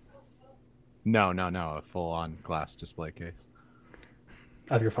Pops No, a full-on glass display case.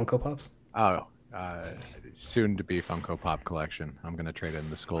 of your Funko Pops. Oh, soon to be Funko Pop collection. I'm gonna trade in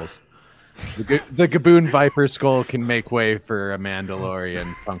the skulls. The Gaboon Viper skull can make way for a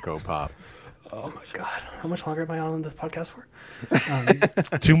Mandalorian Funko Pop. Oh my God. How much longer am I on this podcast for?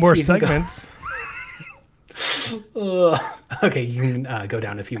 2 more You can go. segments. Okay, you can go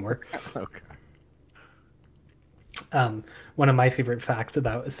down a few more. Okay. One of my favorite facts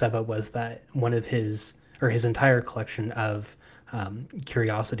about Seba was that one of his entire collection of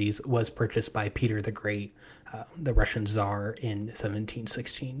curiosities was purchased by Peter the Great, the Russian Tsar, in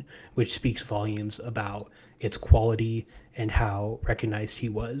 1716, which speaks volumes about its quality and how recognized he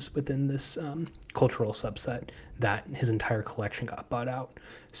was within this cultural subset that his entire collection got bought out.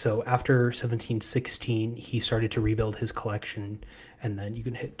 So after 1716, he started to rebuild his collection, and then you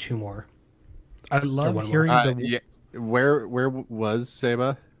can hit 2 more. I love one more. hearing Where was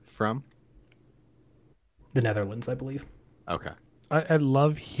Seba from? The Netherlands, I believe. Okay. I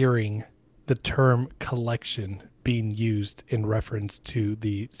love hearing the term collection being used in reference to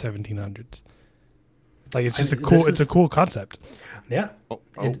the 1700s. Like it's just it's a cool concept. Yeah.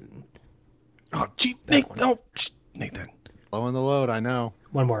 Oh, gee, Nathan. Blowing the load, I know.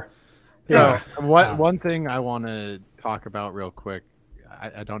 One more. Yeah. One thing I want to talk about real quick.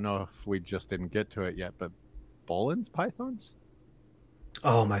 I don't know if we just didn't get to it yet, but Bolin's pythons?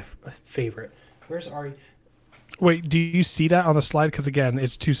 Oh, my favorite. Where's Ari? Wait, do you see that on the slide? Because again,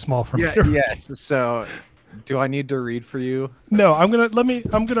 it's too small for me. Yes. So, do I need to read for you? No, I'm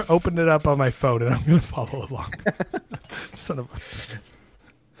gonna open it up on my phone and I'm gonna follow along. Son of a...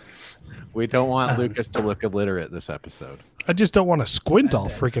 We don't want Lucas to look illiterate this episode. I just don't want to squint all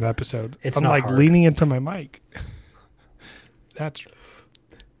freaking episode. It's I'm not like hard. leaning into my mic. That's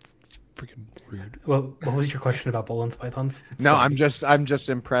freaking weird. Well, what was your question about Bolin's pythons? No, Sorry. I'm just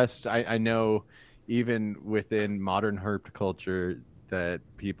impressed. I know even within modern herpetoculture that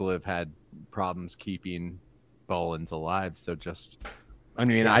people have had problems keeping Bolins alive. So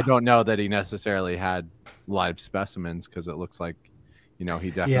I don't know that he necessarily had live specimens because it looks like, he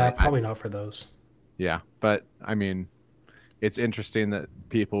definitely Yeah, had- probably not for those. Yeah, but I mean, it's interesting that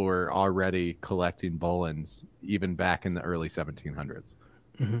people were already collecting Bolins even back in the early 1700s.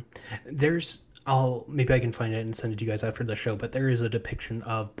 Maybe I can find it and send it to you guys after the show, but there is a depiction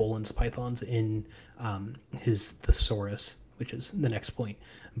of Bolin's pythons in his Thesaurus, which is the next point.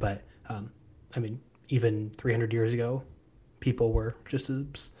 But I mean, even 300 years ago, people were just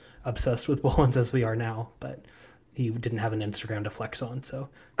as obsessed with Wolans as we are now, but he didn't have an Instagram to flex on, so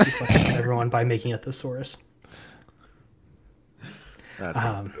he flexed on everyone by making a thesaurus. That's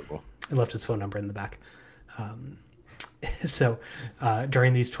incredible. I left his phone number in the back. So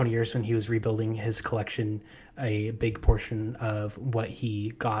during these 20 years when he was rebuilding his collection, a big portion of what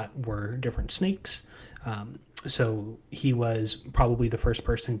he got were different snakes. So he was probably the first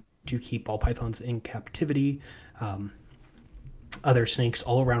person to keep ball pythons in captivity. Other snakes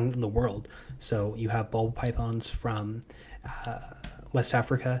all around the world. So you have ball pythons from West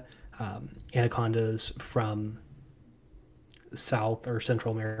Africa, anacondas from South or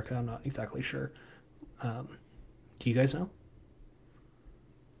Central America. I'm not exactly sure. Do you guys know?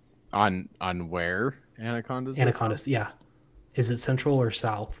 On where anacondas? Anacondas, yeah. Is it Central or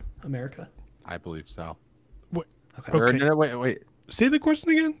South America? I believe so. What? Okay. Or, no, wait. Say the question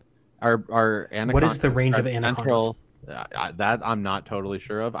again. Are anacondas? What is the range of central? anacondas? That I'm not totally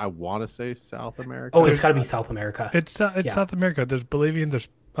sure of. I want to say South America. Oh, it's got to be South America. It's Yeah. South America. There's Bolivian.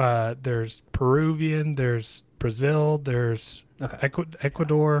 There's Peruvian. There's Brazil. There's Okay.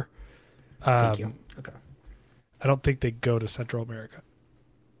 Ecuador. Thank you. Okay. I don't think they go to Central America,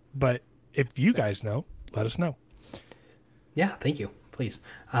 but if you guys know, let us know. Yeah, thank you. Please.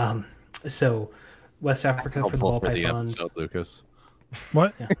 So West Africa for the ball for the pythons. episode, Lucas.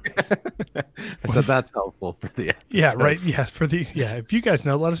 What? Yeah, thanks. I said that's helpful for the episode. Yeah, right. Yeah, if you guys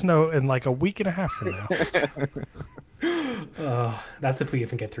know, let us know in like a week and a half from now. That's if we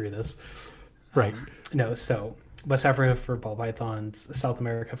even get through this. Right. No, so West Africa for ball pythons, South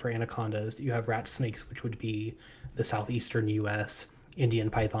America for anacondas. You have rat snakes, which would be the southeastern U.S. Indian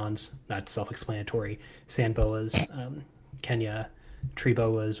pythons, that's self-explanatory. Sand boas, Kenya. Tree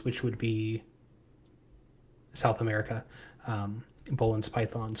boas, which would be South America. Boland's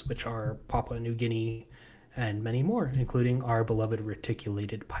pythons, which are Papua New Guinea, and many more, including our beloved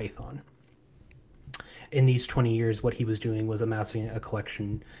reticulated python. In these 20 years, what he was doing was amassing a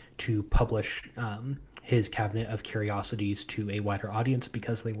collection to publish his cabinet of curiosities to a wider audience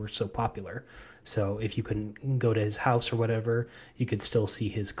because they were so popular. So if you couldn't go to his house or whatever, you could still see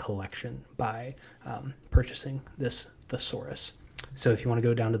his collection by purchasing this thesaurus. So if you want to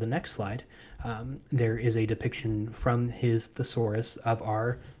go down to the next slide, there is a depiction from his thesaurus of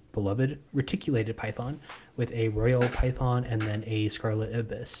our beloved reticulated python with a royal python and then a scarlet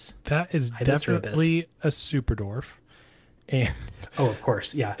ibis. That is Ibis or definitely a super dwarf. And Oh, of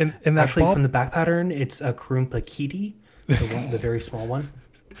course, yeah. And that actually, ball- from the back pattern, it's a Krumpakiti, the very small one.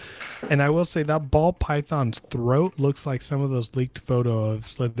 and I will say that ball python's throat looks like some of those leaked photo of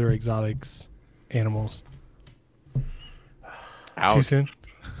Slither Exotics animals. Ouch. Too soon?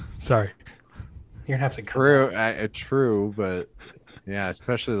 Sorry. You're gonna have to cut that. True, but yeah,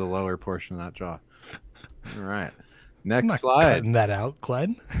 especially the lower portion of that jaw. All right, I'm next not slide. cutting that out,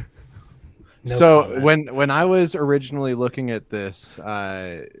 Glenn. No So comment. when I was originally looking at this,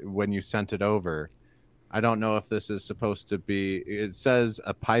 when you sent it over, I don't know if this is supposed to be. It says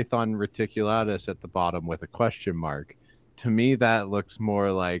a Python reticulatus at the bottom with a question mark. To me, that looks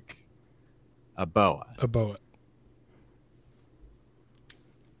more like a boa. A boa.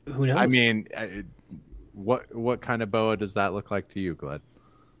 Who knows? I mean, what kind of boa does that look like to you, Glenn?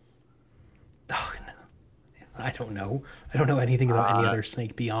 Oh, no. I don't know. I don't know anything about any other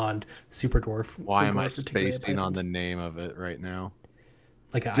snake beyond super dwarf. Why am I dwarf reticulated spacing on the pythons. name of it right now?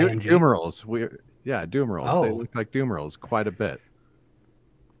 Like an IMG? Dumerals. Dumerals. Oh. They look like Dumerals quite a bit.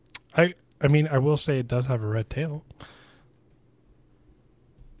 I mean, I will say it does have a red tail.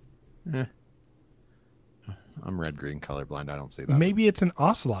 Eh. I'm red-green colorblind. I don't see that. Maybe it's an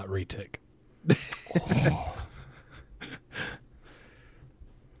ocelot retic.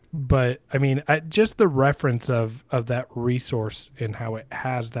 But I mean, just the reference of that resource and how it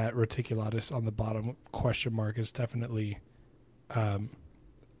has that reticulatus on the bottom question mark is definitely, I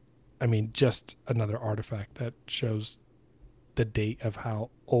mean, just another artifact that shows the date of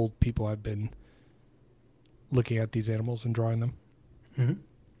how old people have been looking at these animals and drawing them. Mm-hmm.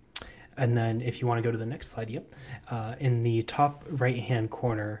 And then if you want to go to the next slide, yep. In the top right-hand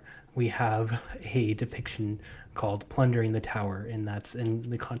corner, we have a depiction called Plundering the Tower, and that's in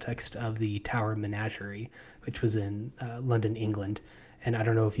the context of the Tower Menagerie, which was in London, England. And I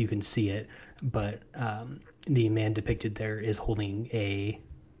don't know if you can see it, but the man depicted there is holding a,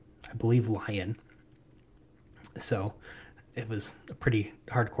 I believe, lion. So it was a pretty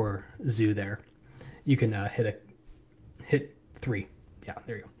hardcore zoo there. You can hit 3. Yeah,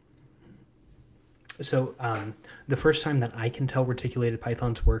 there you go. So the first time that I can tell reticulated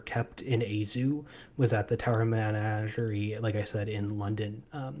pythons were kept in a zoo was at the Tower Menagerie, like I said, in London,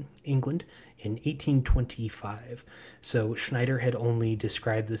 England, in 1825. So Schneider had only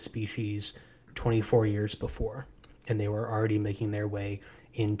described the species 24 years before, and they were already making their way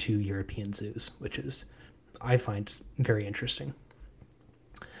into European zoos, which is, I find, very interesting.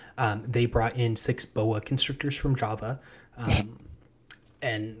 They brought in 6 boa constrictors from Java.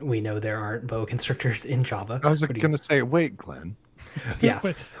 And we know there aren't boa constrictors in Java. I was going to say, wait, Glenn. Yeah.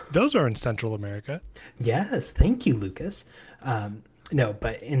 But those are in Central America. Yes, thank you, Lucas. No,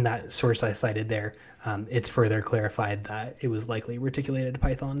 but in that source I cited there, it's further clarified that it was likely reticulated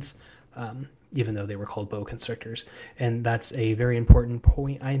pythons, even though they were called boa constrictors. And that's a very important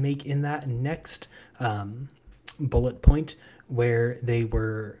point I make in that next bullet point, where they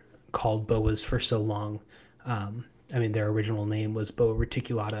were called boas for so long. I mean, their original name was Boa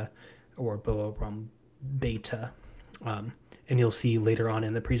reticulata or Boa rhombata. And you'll see later on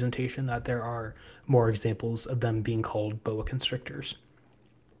in the presentation that there are more examples of them being called boa constrictors.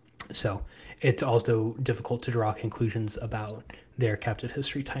 So it's also difficult to draw conclusions about their captive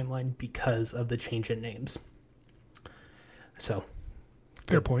history timeline because of the change in names. So,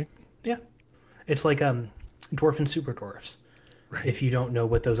 Fair point. yeah. It's like dwarf and super dwarfs. Right. If you don't know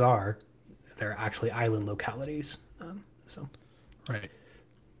what those are, they're actually island localities. So, Right.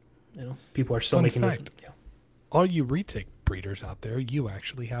 you know, people are still Fun making fact. this. Yeah. All you retic breeders out there, you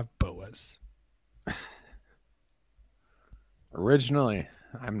actually have boas. Originally,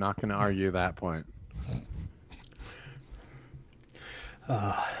 I'm not going to argue that point.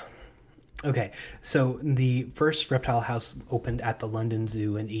 Okay, so the first reptile house opened at the London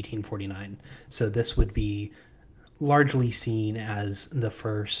Zoo in 1849. So this would be largely seen as the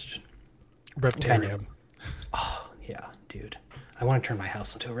first Reptarium. kind of. Oh yeah, dude, I want to turn my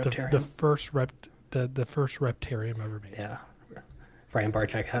house into a reptarium. The first the first reptarium ever made. Yeah, Brian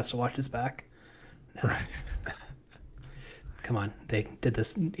Barczyk has to watch his back. No. Right. Come on, they did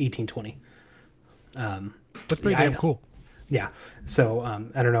this in 1820. That's pretty Yeah, damn cool. Yeah. So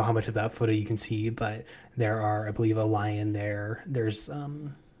I don't know how much of that photo you can see, but there are, I believe, a lion there. There's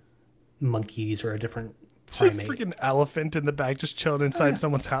monkeys or a different It's a primate. freaking elephant in the back just chilling inside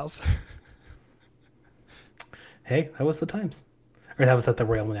someone's house. Hey, that was the times. Or that was at the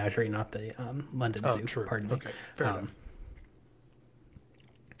Royal Menagerie, not the London Oh, Zoo. true. Pardon me. Okay, fair enough.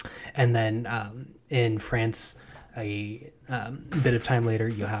 And then in France, a bit of time later,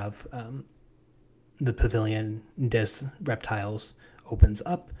 you have the Pavilion des Reptiles opens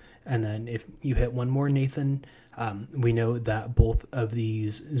up. And then if you hit one more, Nathan, we know that both of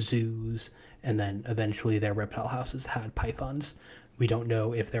these zoos and then eventually their reptile houses had pythons. We don't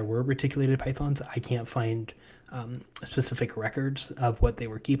know if there were reticulated pythons. I can't find specific records of what they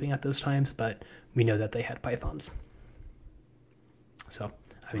were keeping at those times, but we know that they had pythons. So,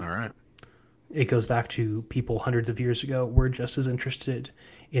 I mean, All right. it goes back to people hundreds of years ago were just as interested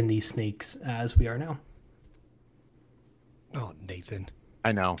in these snakes as we are now. Oh, Nathan.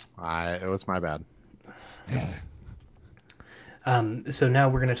 I know. It was my bad. So now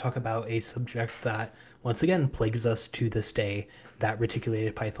we're going to talk about a subject that, once again, plagues us to this day, that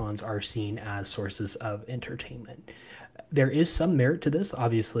reticulated pythons are seen as sources of entertainment. There is some merit to this,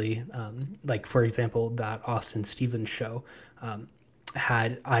 obviously. Like, for example, that Austin Stevens show,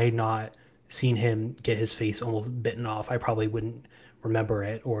 had I not seen him get his face almost bitten off, I probably wouldn't remember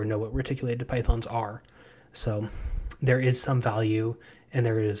it or know what reticulated pythons are. So there is some value, and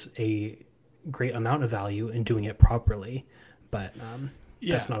there is a great amount of value in doing it properly, but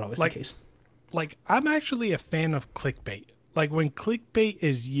that's not always the case. Like, I'm actually a fan of clickbait. Like, when clickbait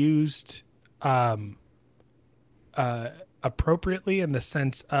is used appropriately, in the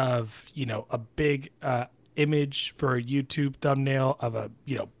sense of, you know, a big image for a YouTube thumbnail of a,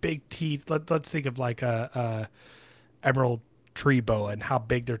 you know, big teeth. Let's think of like a emerald tree boa and how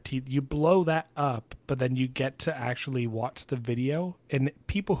big their teeth. You blow that up, but then you get to actually watch the video, and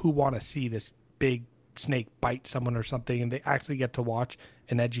people who want to see this big snake bite someone or something, and they actually get to watch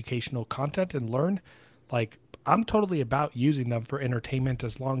an educational content and learn. Like, I'm totally about using them for entertainment,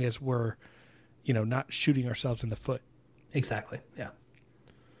 as long as we're, you know, not shooting ourselves in the foot. Exactly. Yeah.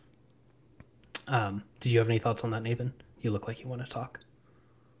 Do you have any thoughts on that, Nathan? You look like you want to talk.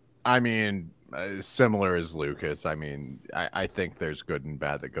 I mean, similar as Lucas. I mean, I think there's good and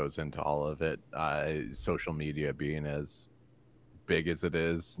bad that goes into all of it. Social media being as big as it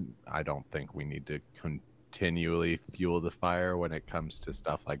is, I don't think we need to continually fuel the fire when it comes to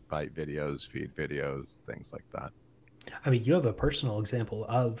stuff like bite videos, feed videos, things like that. I mean, you have a personal example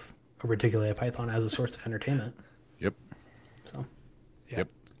of a reticulated python as a source of entertainment. Yep. So, Yeah. Yep.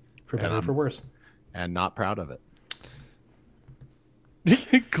 for better or for worse. and not proud of it.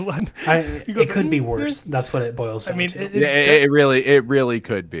 Glenn, it could be worse. That's what it boils down to. It really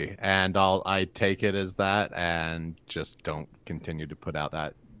could be, and I take it as that, and just don't continue to put out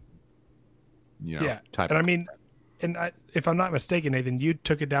that, type. And I mean, if I'm not mistaken, Nathan, you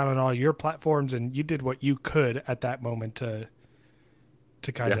took it down on all your platforms, and you did what you could at that moment to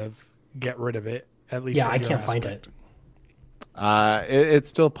kind of get rid of it. At least, I can't find it. It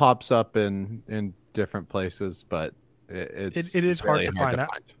still pops up in different places, but it is hard to find.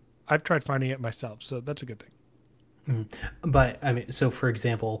 I've tried finding it myself, so that's a good thing. But I mean, so for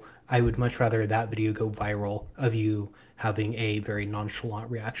example, I would much rather that video go viral of you having a very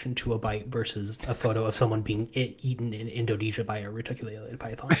nonchalant reaction to a bite versus a photo of someone being eaten in Indonesia by a reticulated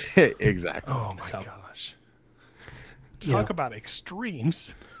python. Exactly. Oh my gosh. Talk about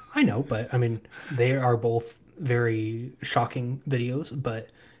extremes. I know, but I mean, they are both very shocking videos, but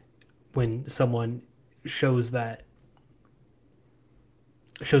when someone shows a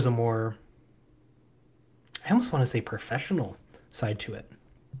more, I almost want to say professional side to it,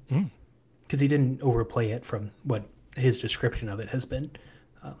 because he didn't overplay it from what his description of it has been.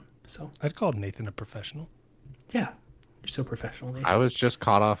 So I'd call Nathan a professional. Yeah, you're so professional, Nathan. I was just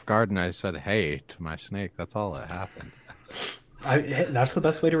caught off guard, and I said, "Hey" to my snake. That's all that happened. That's the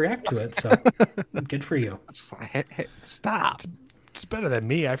best way to react to it. So good for you. Hey, stop. It's better than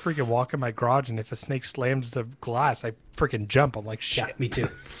me. I freaking walk in my garage, and if a snake slams the glass, I freaking jump. I'm like, shit. Yeah, me too.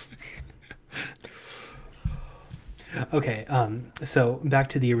 Okay, so back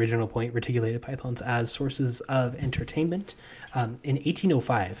to the original point, reticulated pythons as sources of entertainment. In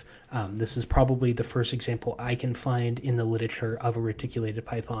 1805, this is probably the first example I can find in the literature of a reticulated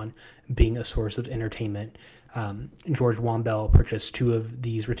python being a source of entertainment. George Wombell purchased 2 of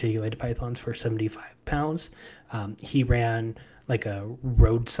these reticulated pythons for £75. He ran like a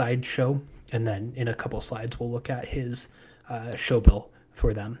roadside show, and then in a couple slides we'll look at his show bill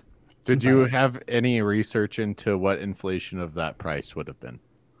for them. Did you have any research into what inflation of that price would have been?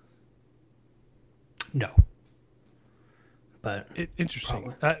 No. But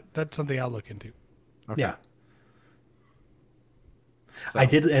interesting. That's something I'll look into. Okay. Yeah. So. I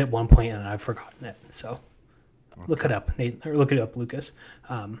did at one point, and I've forgotten it. So look it up, Nate, or look it up, Lucas.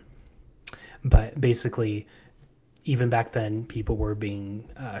 But basically, even back then, people were being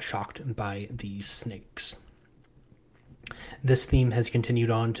shocked by these snakes. This theme has continued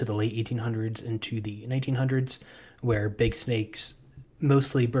on to the late 1800s into the 1900s, where big snakes,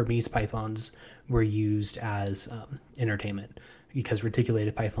 mostly Burmese pythons, were used as entertainment, because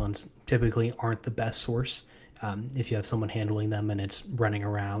reticulated pythons typically aren't the best source. If you have someone handling them and it's running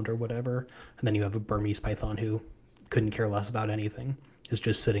around or whatever, and then you have a Burmese python who couldn't care less about anything, is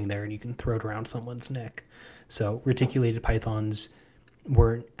just sitting there and you can throw it around someone's neck. So reticulated pythons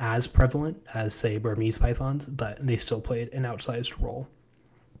weren't as prevalent as, say, Burmese pythons, but they still played an outsized role.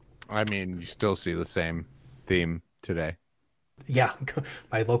 I mean, you still see the same theme today. Yeah,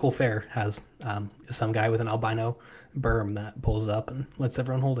 my local fair has some guy with an albino berm that pulls up and lets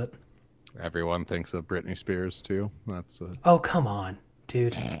everyone hold it. Everyone thinks of Britney Spears too. Oh, come on,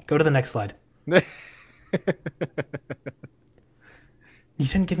 dude. Go to the next slide. You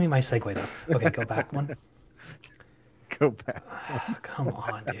didn't give me my segue though. Okay, go back one. Go back. Oh, come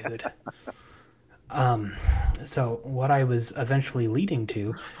on, dude. So what I was eventually leading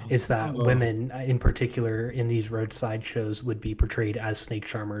to is that women, in particular, in these roadside shows would be portrayed as snake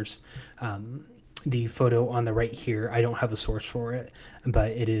charmers. The photo on the right here, I don't have a source for it, but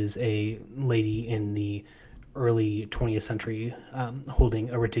it is a lady in the early 20th century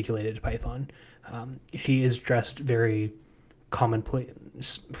holding a reticulated python. She is dressed very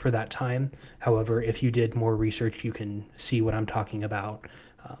commonplace for that time. However, if you did more research, you can see what I'm talking about.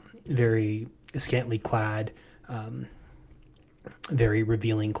 Very scantily clad, very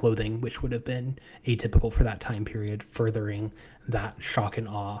revealing clothing, which would have been atypical for that time period, furthering that shock and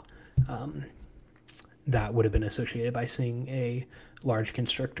awe that would have been associated by seeing a large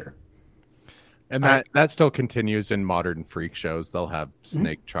constrictor. And that still continues in modern freak shows. They'll have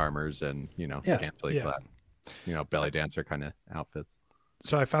snake charmers and, scantily clad, belly dancer kind of outfits.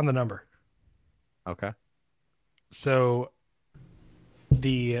 So I found the number. Okay. So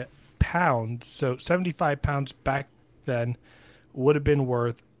the pounds, so 75 pounds back then would have been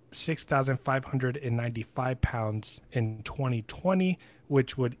worth 6,595 pounds in 2020,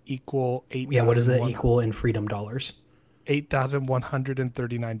 which would equal 8. Yeah, what does that equal in freedom dollars?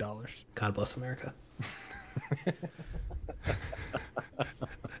 $8,139. God bless America.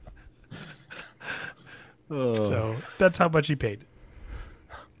 So that's how much he paid.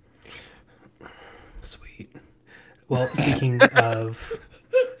 Sweet. Well, speaking of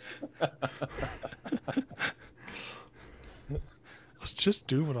Let's just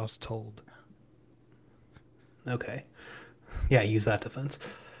do what I was told. Okay. Yeah, use that defense.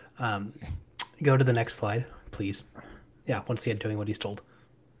 Go to the next slide, please. Yeah, once again, doing what he's told.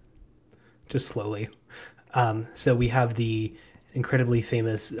 Just slowly. So we have the incredibly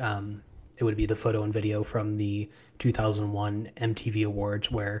famous, it would be the photo and video from the 2001 MTV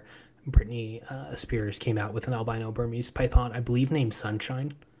Awards where Britney Spears came out with an albino Burmese python, I believe named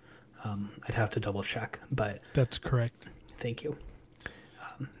Sunshine. I'd have to double check, but That's correct. thank you.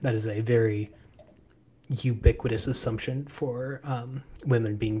 That is a very ubiquitous assumption for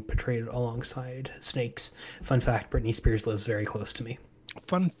women being portrayed alongside snakes. Fun fact, Britney Spears lives very close to me.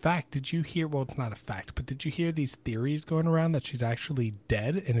 Fun fact, did you hear, well, it's not a fact, but did you hear these theories going around that she's actually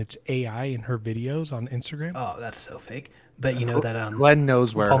dead and it's AI in her videos on Instagram? Oh, that's so fake. But you know that Glenn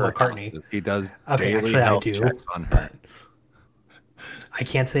knows where Paul her McCartney. house is. He does Okay, daily actually I health do, checks on her. but I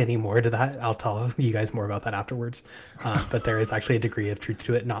can't say any more to that. I'll tell you guys more about that afterwards. But there is actually a degree of truth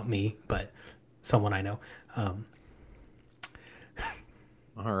to it. Not me, but someone I know. All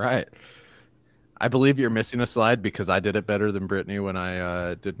right. I believe you're missing a slide because I did it better than Brittany when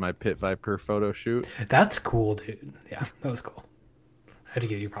I did my Pit Viper photo shoot. That's cool, dude. Yeah, that was cool. I have to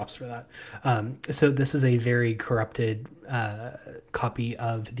give you props for that. So this is a very corrupted copy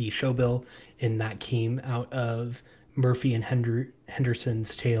of the show bill, and that came out of Murphy and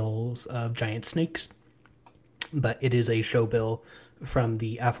Henderson's Tales of Giant Snakes. But it is a show bill from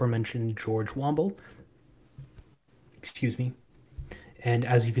the aforementioned George Womble. Excuse me. And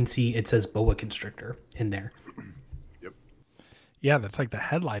as you can see, it says boa constrictor in there. Yep. Yeah, that's like the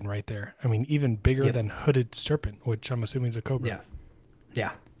headline right there. I mean, even bigger Yep. than hooded serpent, which I'm assuming is a cobra. Yeah.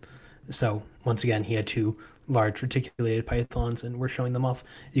 Yeah. So once again, he had two large reticulated pythons, and we're showing them off.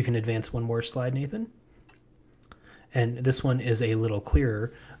 You can advance one more slide, Nathan. And this one is a little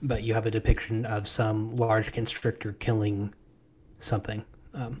clearer, but you have a depiction of some large constrictor killing something.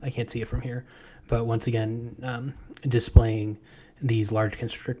 I can't see it from here. But once again, displaying these large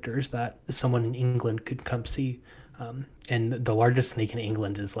constrictors that someone in England could come see. And the largest snake in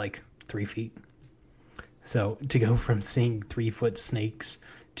England is like 3 feet. So to go from seeing 3-foot snakes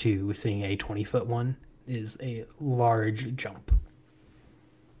to seeing a 20-foot one is a large jump.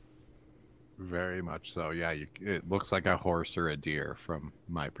 Very much so. Yeah, it looks like a horse or a deer from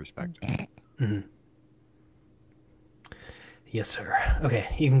my perspective. Mm-hmm. Yes, sir. Okay,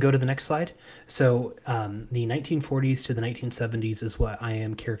 you can go to the next slide. So the 1940s to the 1970s is what I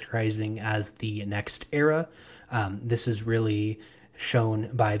am characterizing as the next era. This is really shown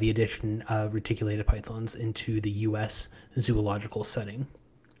by the addition of reticulated pythons into the U.S. zoological setting.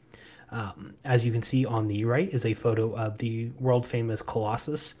 As you can see on the right is a photo of the world-famous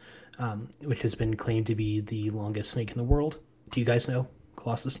Colossus, which has been claimed to be the longest snake in the world. Do you guys know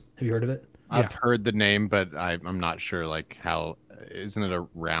Colossus? Have you heard of it? I've heard the name, but I'm not sure like how, isn't it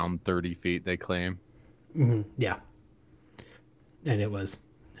around 30 feet they claim? Mm-hmm. Yeah. And it was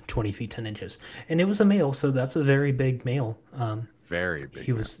 20 feet, 10 inches. And it was a male, so that's a very big male. Very big.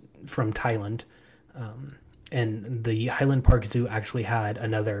 He was from Thailand. And the Highland Park Zoo actually had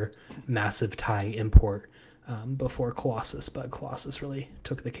another massive Thai import before Colossus, but Colossus really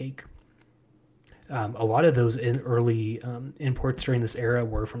took the cake. A lot of those early imports during this era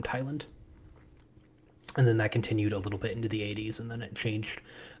were from Thailand. And then that continued a little bit into the 80s, and then it changed.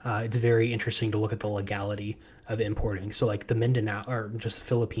 It's very interesting to look at the legality of importing. So like the Mindanao, or just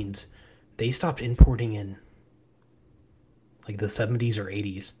Philippines, they stopped importing in like the 70s or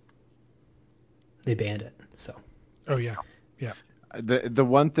 80s. They banned it. So. Oh, yeah. Yeah. The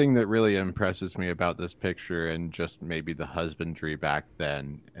one thing that really impresses me about this picture, and just maybe the husbandry back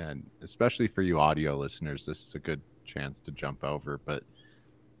then, and especially for you audio listeners, this is a good chance to jump over, but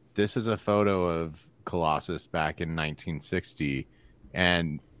this is a photo of Colossus back in 1960,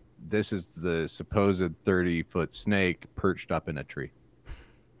 and this is the supposed 30-foot snake perched up in a tree.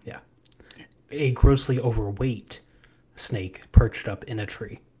 Yeah. A grossly overweight snake perched up in a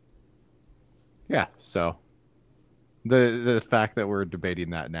tree. Yeah, so the fact that we're debating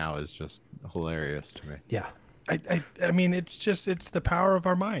that now is just hilarious to me. Yeah. I mean, it's the power of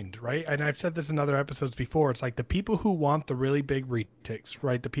our mind, right? And I've said this in other episodes before. It's like the people who want the really big retics,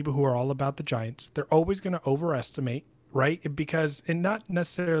 right? The people who are all about the giants, they're always going to overestimate, right? Because, and not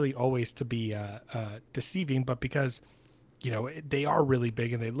necessarily always to be deceiving, but because, you know, they are really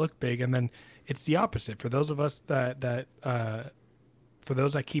big and they look big. And then it's the opposite. For those of us for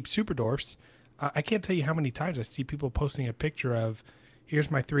those that keep super dwarfs, I can't tell you how many times I see people posting a picture of,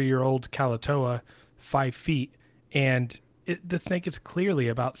 here's my 3-year-old Kalatoa, 5 feet, and the snake is clearly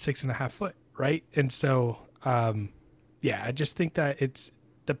about 6.5 foot, right? And so, yeah, I just think that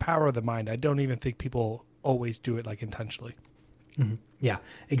the power of the mind. I don't even think people always do it like intentionally. Mm-hmm. Yeah,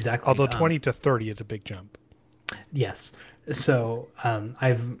 exactly. Although 20 to 30 is a big jump. Yes. So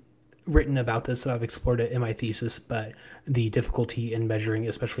I've written about this and I've explored it in my thesis, but the difficulty in measuring,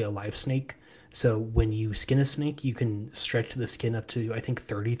 especially a live snake. So when you skin a snake, you can stretch the skin up to, I think,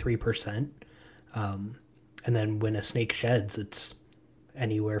 33%. And then when a snake sheds, it's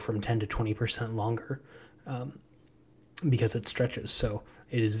anywhere from 10 to 20% longer because it stretches. So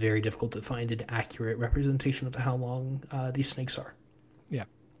it is very difficult to find an accurate representation of how long these snakes are. Yeah.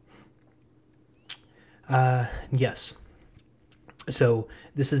 Yes. So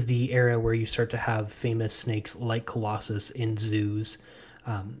this is the era where you start to have famous snakes like Colossus in zoos.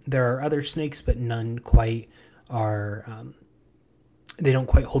 There are other snakes, but none quite are. They don't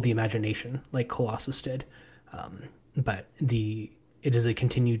quite hold the imagination like Colossus did. But it is a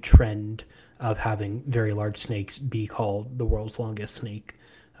continued trend of having very large snakes be called the world's longest snake.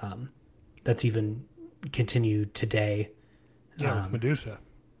 That's even continued today. Yeah, with Medusa.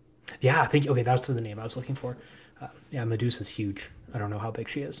 Yeah, I think, okay, that's the name I was looking for. Yeah, Medusa's huge. I don't know how big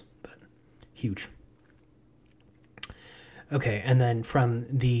she is, but huge. Okay, and then from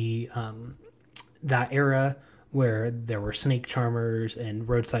the that era where there were snake charmers and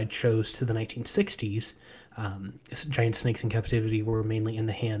roadside shows to the 1960s, giant snakes in captivity were mainly in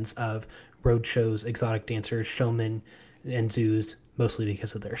the hands of road shows, exotic dancers, showmen, and zoos, mostly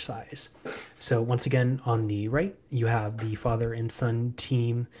because of their size. So once again, on the right, you have the father and son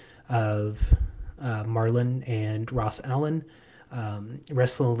team of Marlin and Ross Allen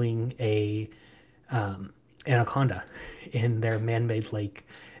wrestling a anaconda in their man-made lake.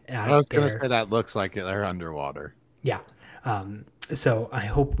 I was going to say that looks like they're underwater. Yeah. So I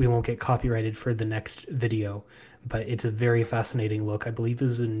hope we won't get copyrighted for the next video, but it's a very fascinating look. I believe it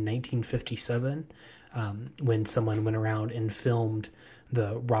was in 1957 when someone went around and filmed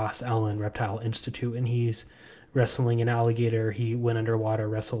the Ross Allen Reptile Institute, and he's wrestling an alligator. He went underwater,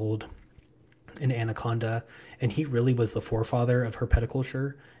 wrestled an anaconda, and he really was the forefather of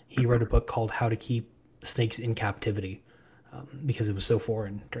herpetoculture. He wrote a book called How to Keep Snakes in Captivity because it was so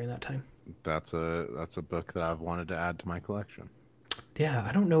foreign during that time. That's a book that I've wanted to add to my collection. Yeah,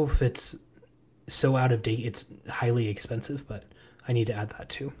 I don't know if it's so out of date. It's highly expensive, but I need to add that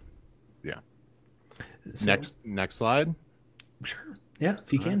too. Yeah. So, next slide. Sure. Yeah,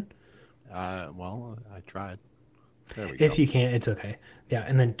 if you can. Well, I tried. There we If go. you can't, it's okay. Yeah,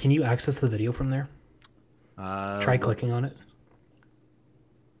 and then can you access the video from there? Try clicking on it.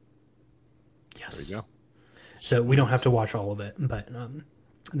 Yes. There we go. So we don't have to watch all of it, but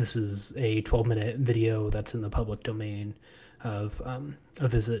this is a 12-minute video that's in the public domain of a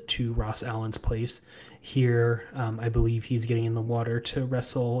visit to Ross Allen's place. Here, I believe he's getting in the water to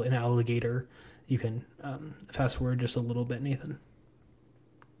wrestle an alligator. You can fast forward just a little bit, Nathan.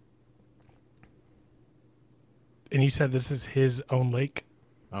 And you said this is his own lake?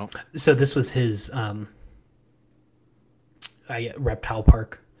 Oh. So this was his reptile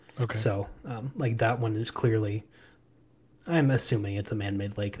park. Okay. So like that one is clearly, I'm assuming it's a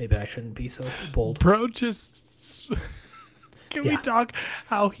man-made lake. Maybe I shouldn't be so bold. Bro, just... Can we talk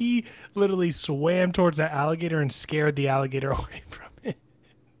how he literally swam towards that alligator and scared the alligator away from it?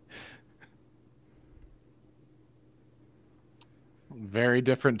 Very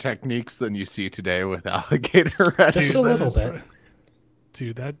different techniques than you see today with alligator wrestling. Just a little bit.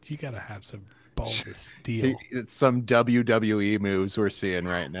 Dude, that you gotta have some balls of steel. It's some WWE moves we're seeing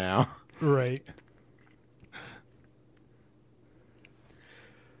right now. Right.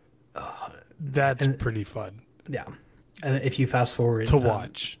 That's pretty fun. Yeah. And if you fast forward to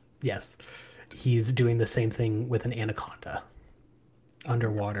watch. Yes. He's doing the same thing with an anaconda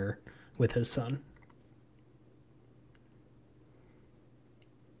underwater with his son.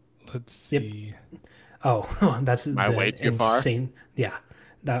 Let's see. Yep. Oh, that's Am I way too insane. far? Yeah.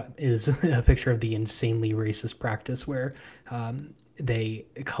 That is a picture of the insanely racist practice where they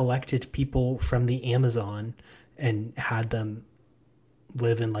collected people from the Amazon and had them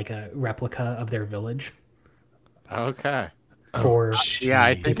live in like a replica of their village. Okay. For yeah,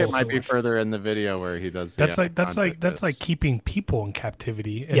 I think it might be further in the video where he does. That's like keeping people in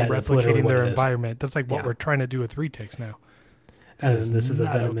captivity and that's literally replicating their what it is. environment. That's like what we're trying to do with retics now. And this is a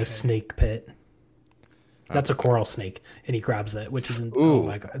venomous okay. snake pit. That's a coral snake, and he grabs it, which isn't. Oh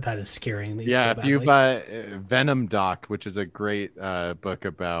my god, that is scaring me. Yeah, so if you've Venom Doc, which is a great book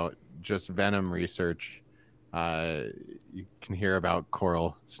about just venom research, you can hear about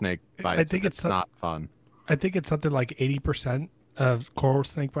coral snake bites. I think it's not fun. I think it's something like 80% of coral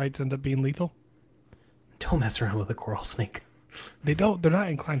snake bites end up being lethal. Don't mess around with a coral snake. They're not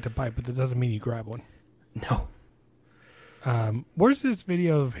inclined to bite, but that doesn't mean you grab one. No. Where's this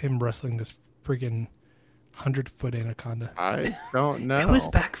video of him wrestling this freaking 100-foot anaconda? I don't know. It was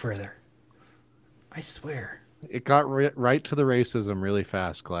back further. I swear. It got right to the racism really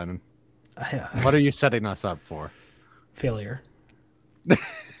fast, Glenn. What are you setting us up for? Failure.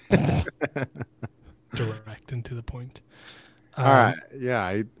 Direct and to the point. All right. Yeah,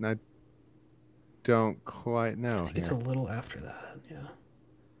 I don't quite know. I think it's a little after that. Yeah.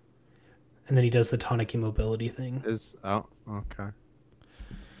 And then he does the tonic immobility thing. Oh, okay.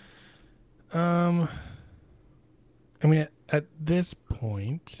 I mean, at this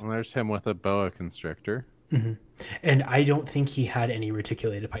point, Well, there's him with a boa constrictor. Mm-hmm. And I don't think he had any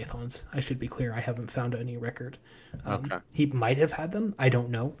reticulated pythons. I should be clear. I haven't found any record. Okay. He might have had them. I don't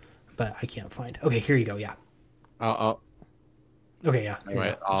know, but I can't find. Okay, here you go. Yeah. Oh. Okay, yeah.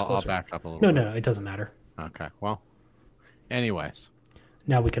 Wait, I'll back up a little No, bit. no, it doesn't matter. Okay, well, anyways.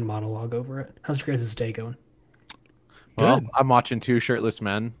 Now we can monologue over it. How's your guys' day going? Well, Good. I'm watching two shirtless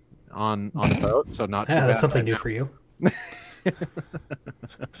men on a boat, so not too Yeah, bad. that's something right new now. for you.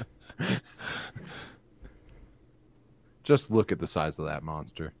 Just look at the size of that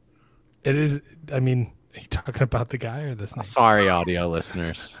monster. it is. I mean, are you talking about the guy or the snake? Sorry, audio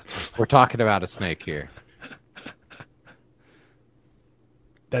listeners. We're talking about a snake here.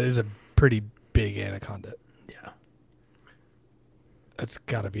 That is a pretty big anaconda. Yeah. That's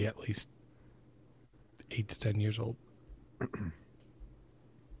got to be at least 8 to 10 years old.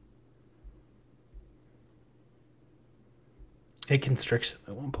 It constricts them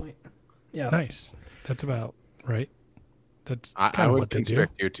at one point. Yeah. Nice. That's about right. That's I kind of would what they do.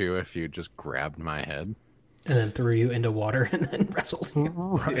 constrict you too if you just grabbed my head. And then threw you into water and then wrestled you.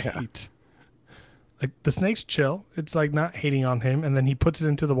 Right. Yeah. Like the snake's chill. It's like not hating on him, and then he puts it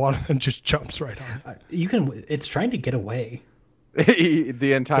into the water and just jumps right on it. You can. It's trying to get away.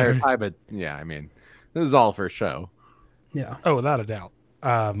 The entire time, but yeah, I mean, this is all for show. Yeah. Oh, without a doubt.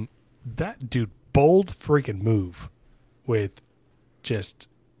 That dude, bold freaking move with just,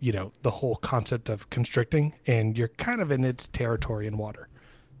 the whole concept of constricting, and you're kind of in its territory in water.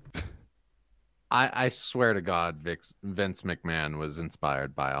 I swear to God, Vince McMahon was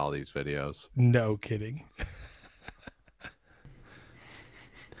inspired by all these videos. No kidding.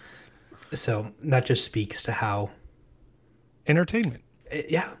 So that just speaks to how, Entertainment.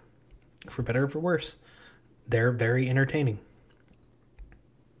 yeah, for better or for worse, they're very entertaining.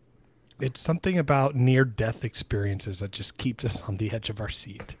 It's something about near-death experiences that just keeps us on the edge of our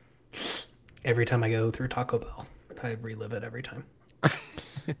seat. Every time I go through Taco Bell, I relive it every time.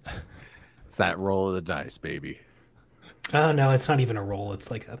 It's that roll of the dice, baby. Oh, no, it's not even a roll. It's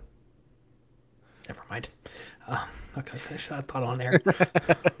like a... Never mind. I'm not going to finish that thought on air.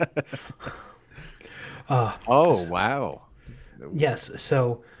 Oh, wow. Yes.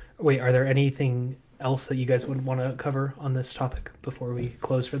 So, wait, are there anything else that you guys would want to cover on this topic before we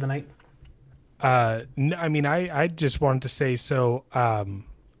close for the night? No, I mean, I just wanted to say, so,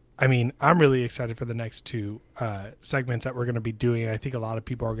 I mean, I'm really excited for the next two segments that we're going to be doing. I think a lot of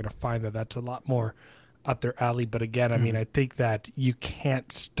people are going to find that that's a lot more up their alley. But again, I mean, I think that you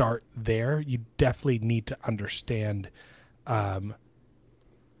can't start there. You definitely need to understand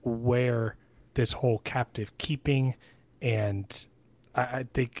where this whole captive keeping, and I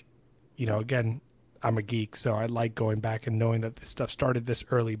think, again, I'm a geek, so I like going back and knowing that this stuff started this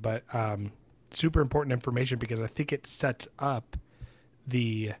early, but super important information because I think it sets up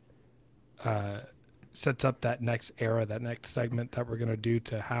that next era, that next segment that we're going to do,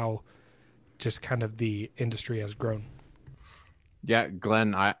 to how just kind of the industry has grown. Yeah,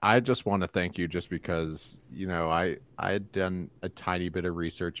 Glenn, I just want to thank you just because, I had done a tiny bit of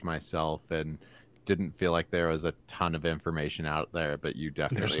research myself and didn't feel like there was a ton of information out there, but you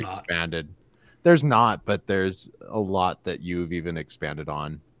definitely expanded. There's not, but there's a lot that you've even expanded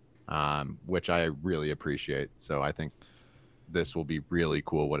on, which I really appreciate. So I think this will be really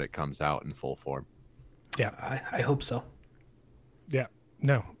cool when it comes out in full form. Yeah, I hope so. Yeah.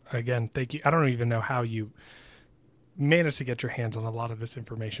 No, again, thank you. I don't even know how you managed to get your hands on a lot of this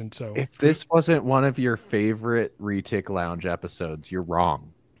information. So if this wasn't one of your favorite Retic Lounge episodes, you're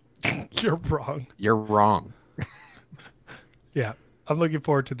wrong. You're wrong. You're wrong. Yeah. I'm looking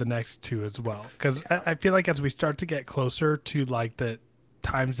forward to the next two as well. Because I feel like as we start to get closer to like the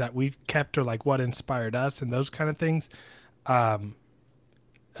times that we've kept, or like what inspired us and those kind of things, we'll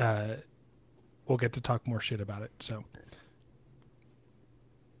get to talk more shit about it. So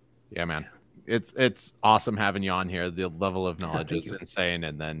yeah, man, it's awesome having you on here. The level of knowledge is insane,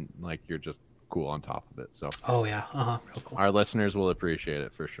 and then like you're just cool on top of it. So oh yeah, real cool. Our listeners will appreciate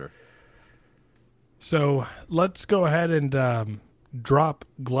it for sure. So let's go ahead and drop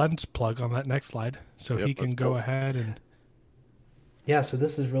Glenn's plug on that next slide, so he can go ahead and Yeah, so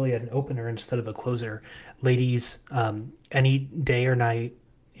this is really an opener instead of a closer. Ladies, any day or night,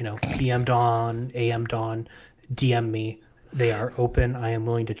 PM dawn, AM dawn, DM me. They are open. I am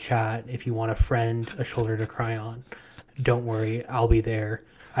willing to chat. If you want a friend, a shoulder to cry on, don't worry. I'll be there.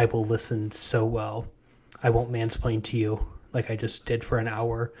 I will listen so well. I won't mansplain to you like I just did for an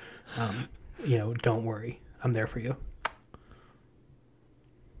hour. Don't worry. I'm there for you.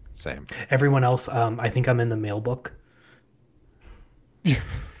 Same. Everyone else, I think I'm in the mail book.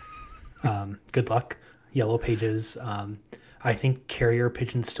 Good luck. Yellow pages. I think carrier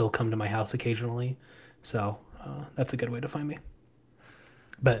pigeons still come to my house occasionally, so that's a good way to find me.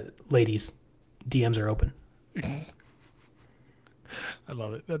 But ladies, DMs are open. I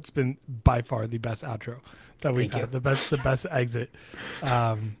love it. That's been by far the best outro that we've had. The best exit.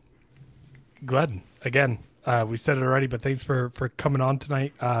 Glenn, again, we said it already, but thanks for coming on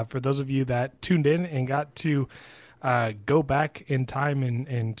tonight. For those of you that tuned in and got to go back in time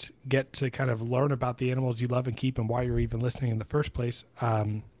and get to kind of learn about the animals you love and keep and why you're even listening in the first place.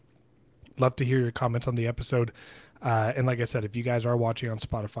 Love to hear your comments on the episode. And like I said, if you guys are watching on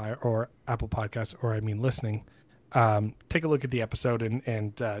Spotify or Apple Podcasts, or listening, take a look at the episode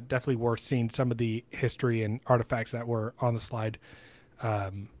and definitely worth seeing some of the history and artifacts that were on the slide.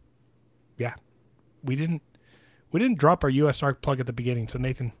 Yeah, we didn't drop our US ARC plug at the beginning. So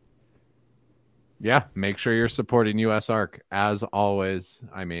Nathan. Yeah, make sure you're supporting US ARC as always.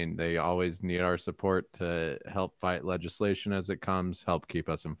 I mean, they always need our support to help fight legislation as it comes, help keep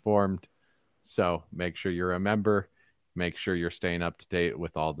us informed. So make sure you're a member. Make sure you're staying up to date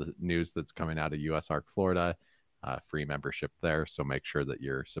with all the news that's coming out of US ARC Florida. Free membership there. So make sure that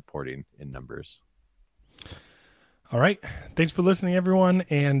you're supporting in numbers. All right. Thanks for listening, everyone.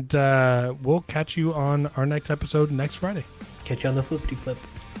 And we'll catch you on our next episode next Friday. Catch you on the flippity flip.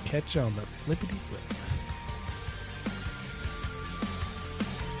 Catch you on the flippity flip.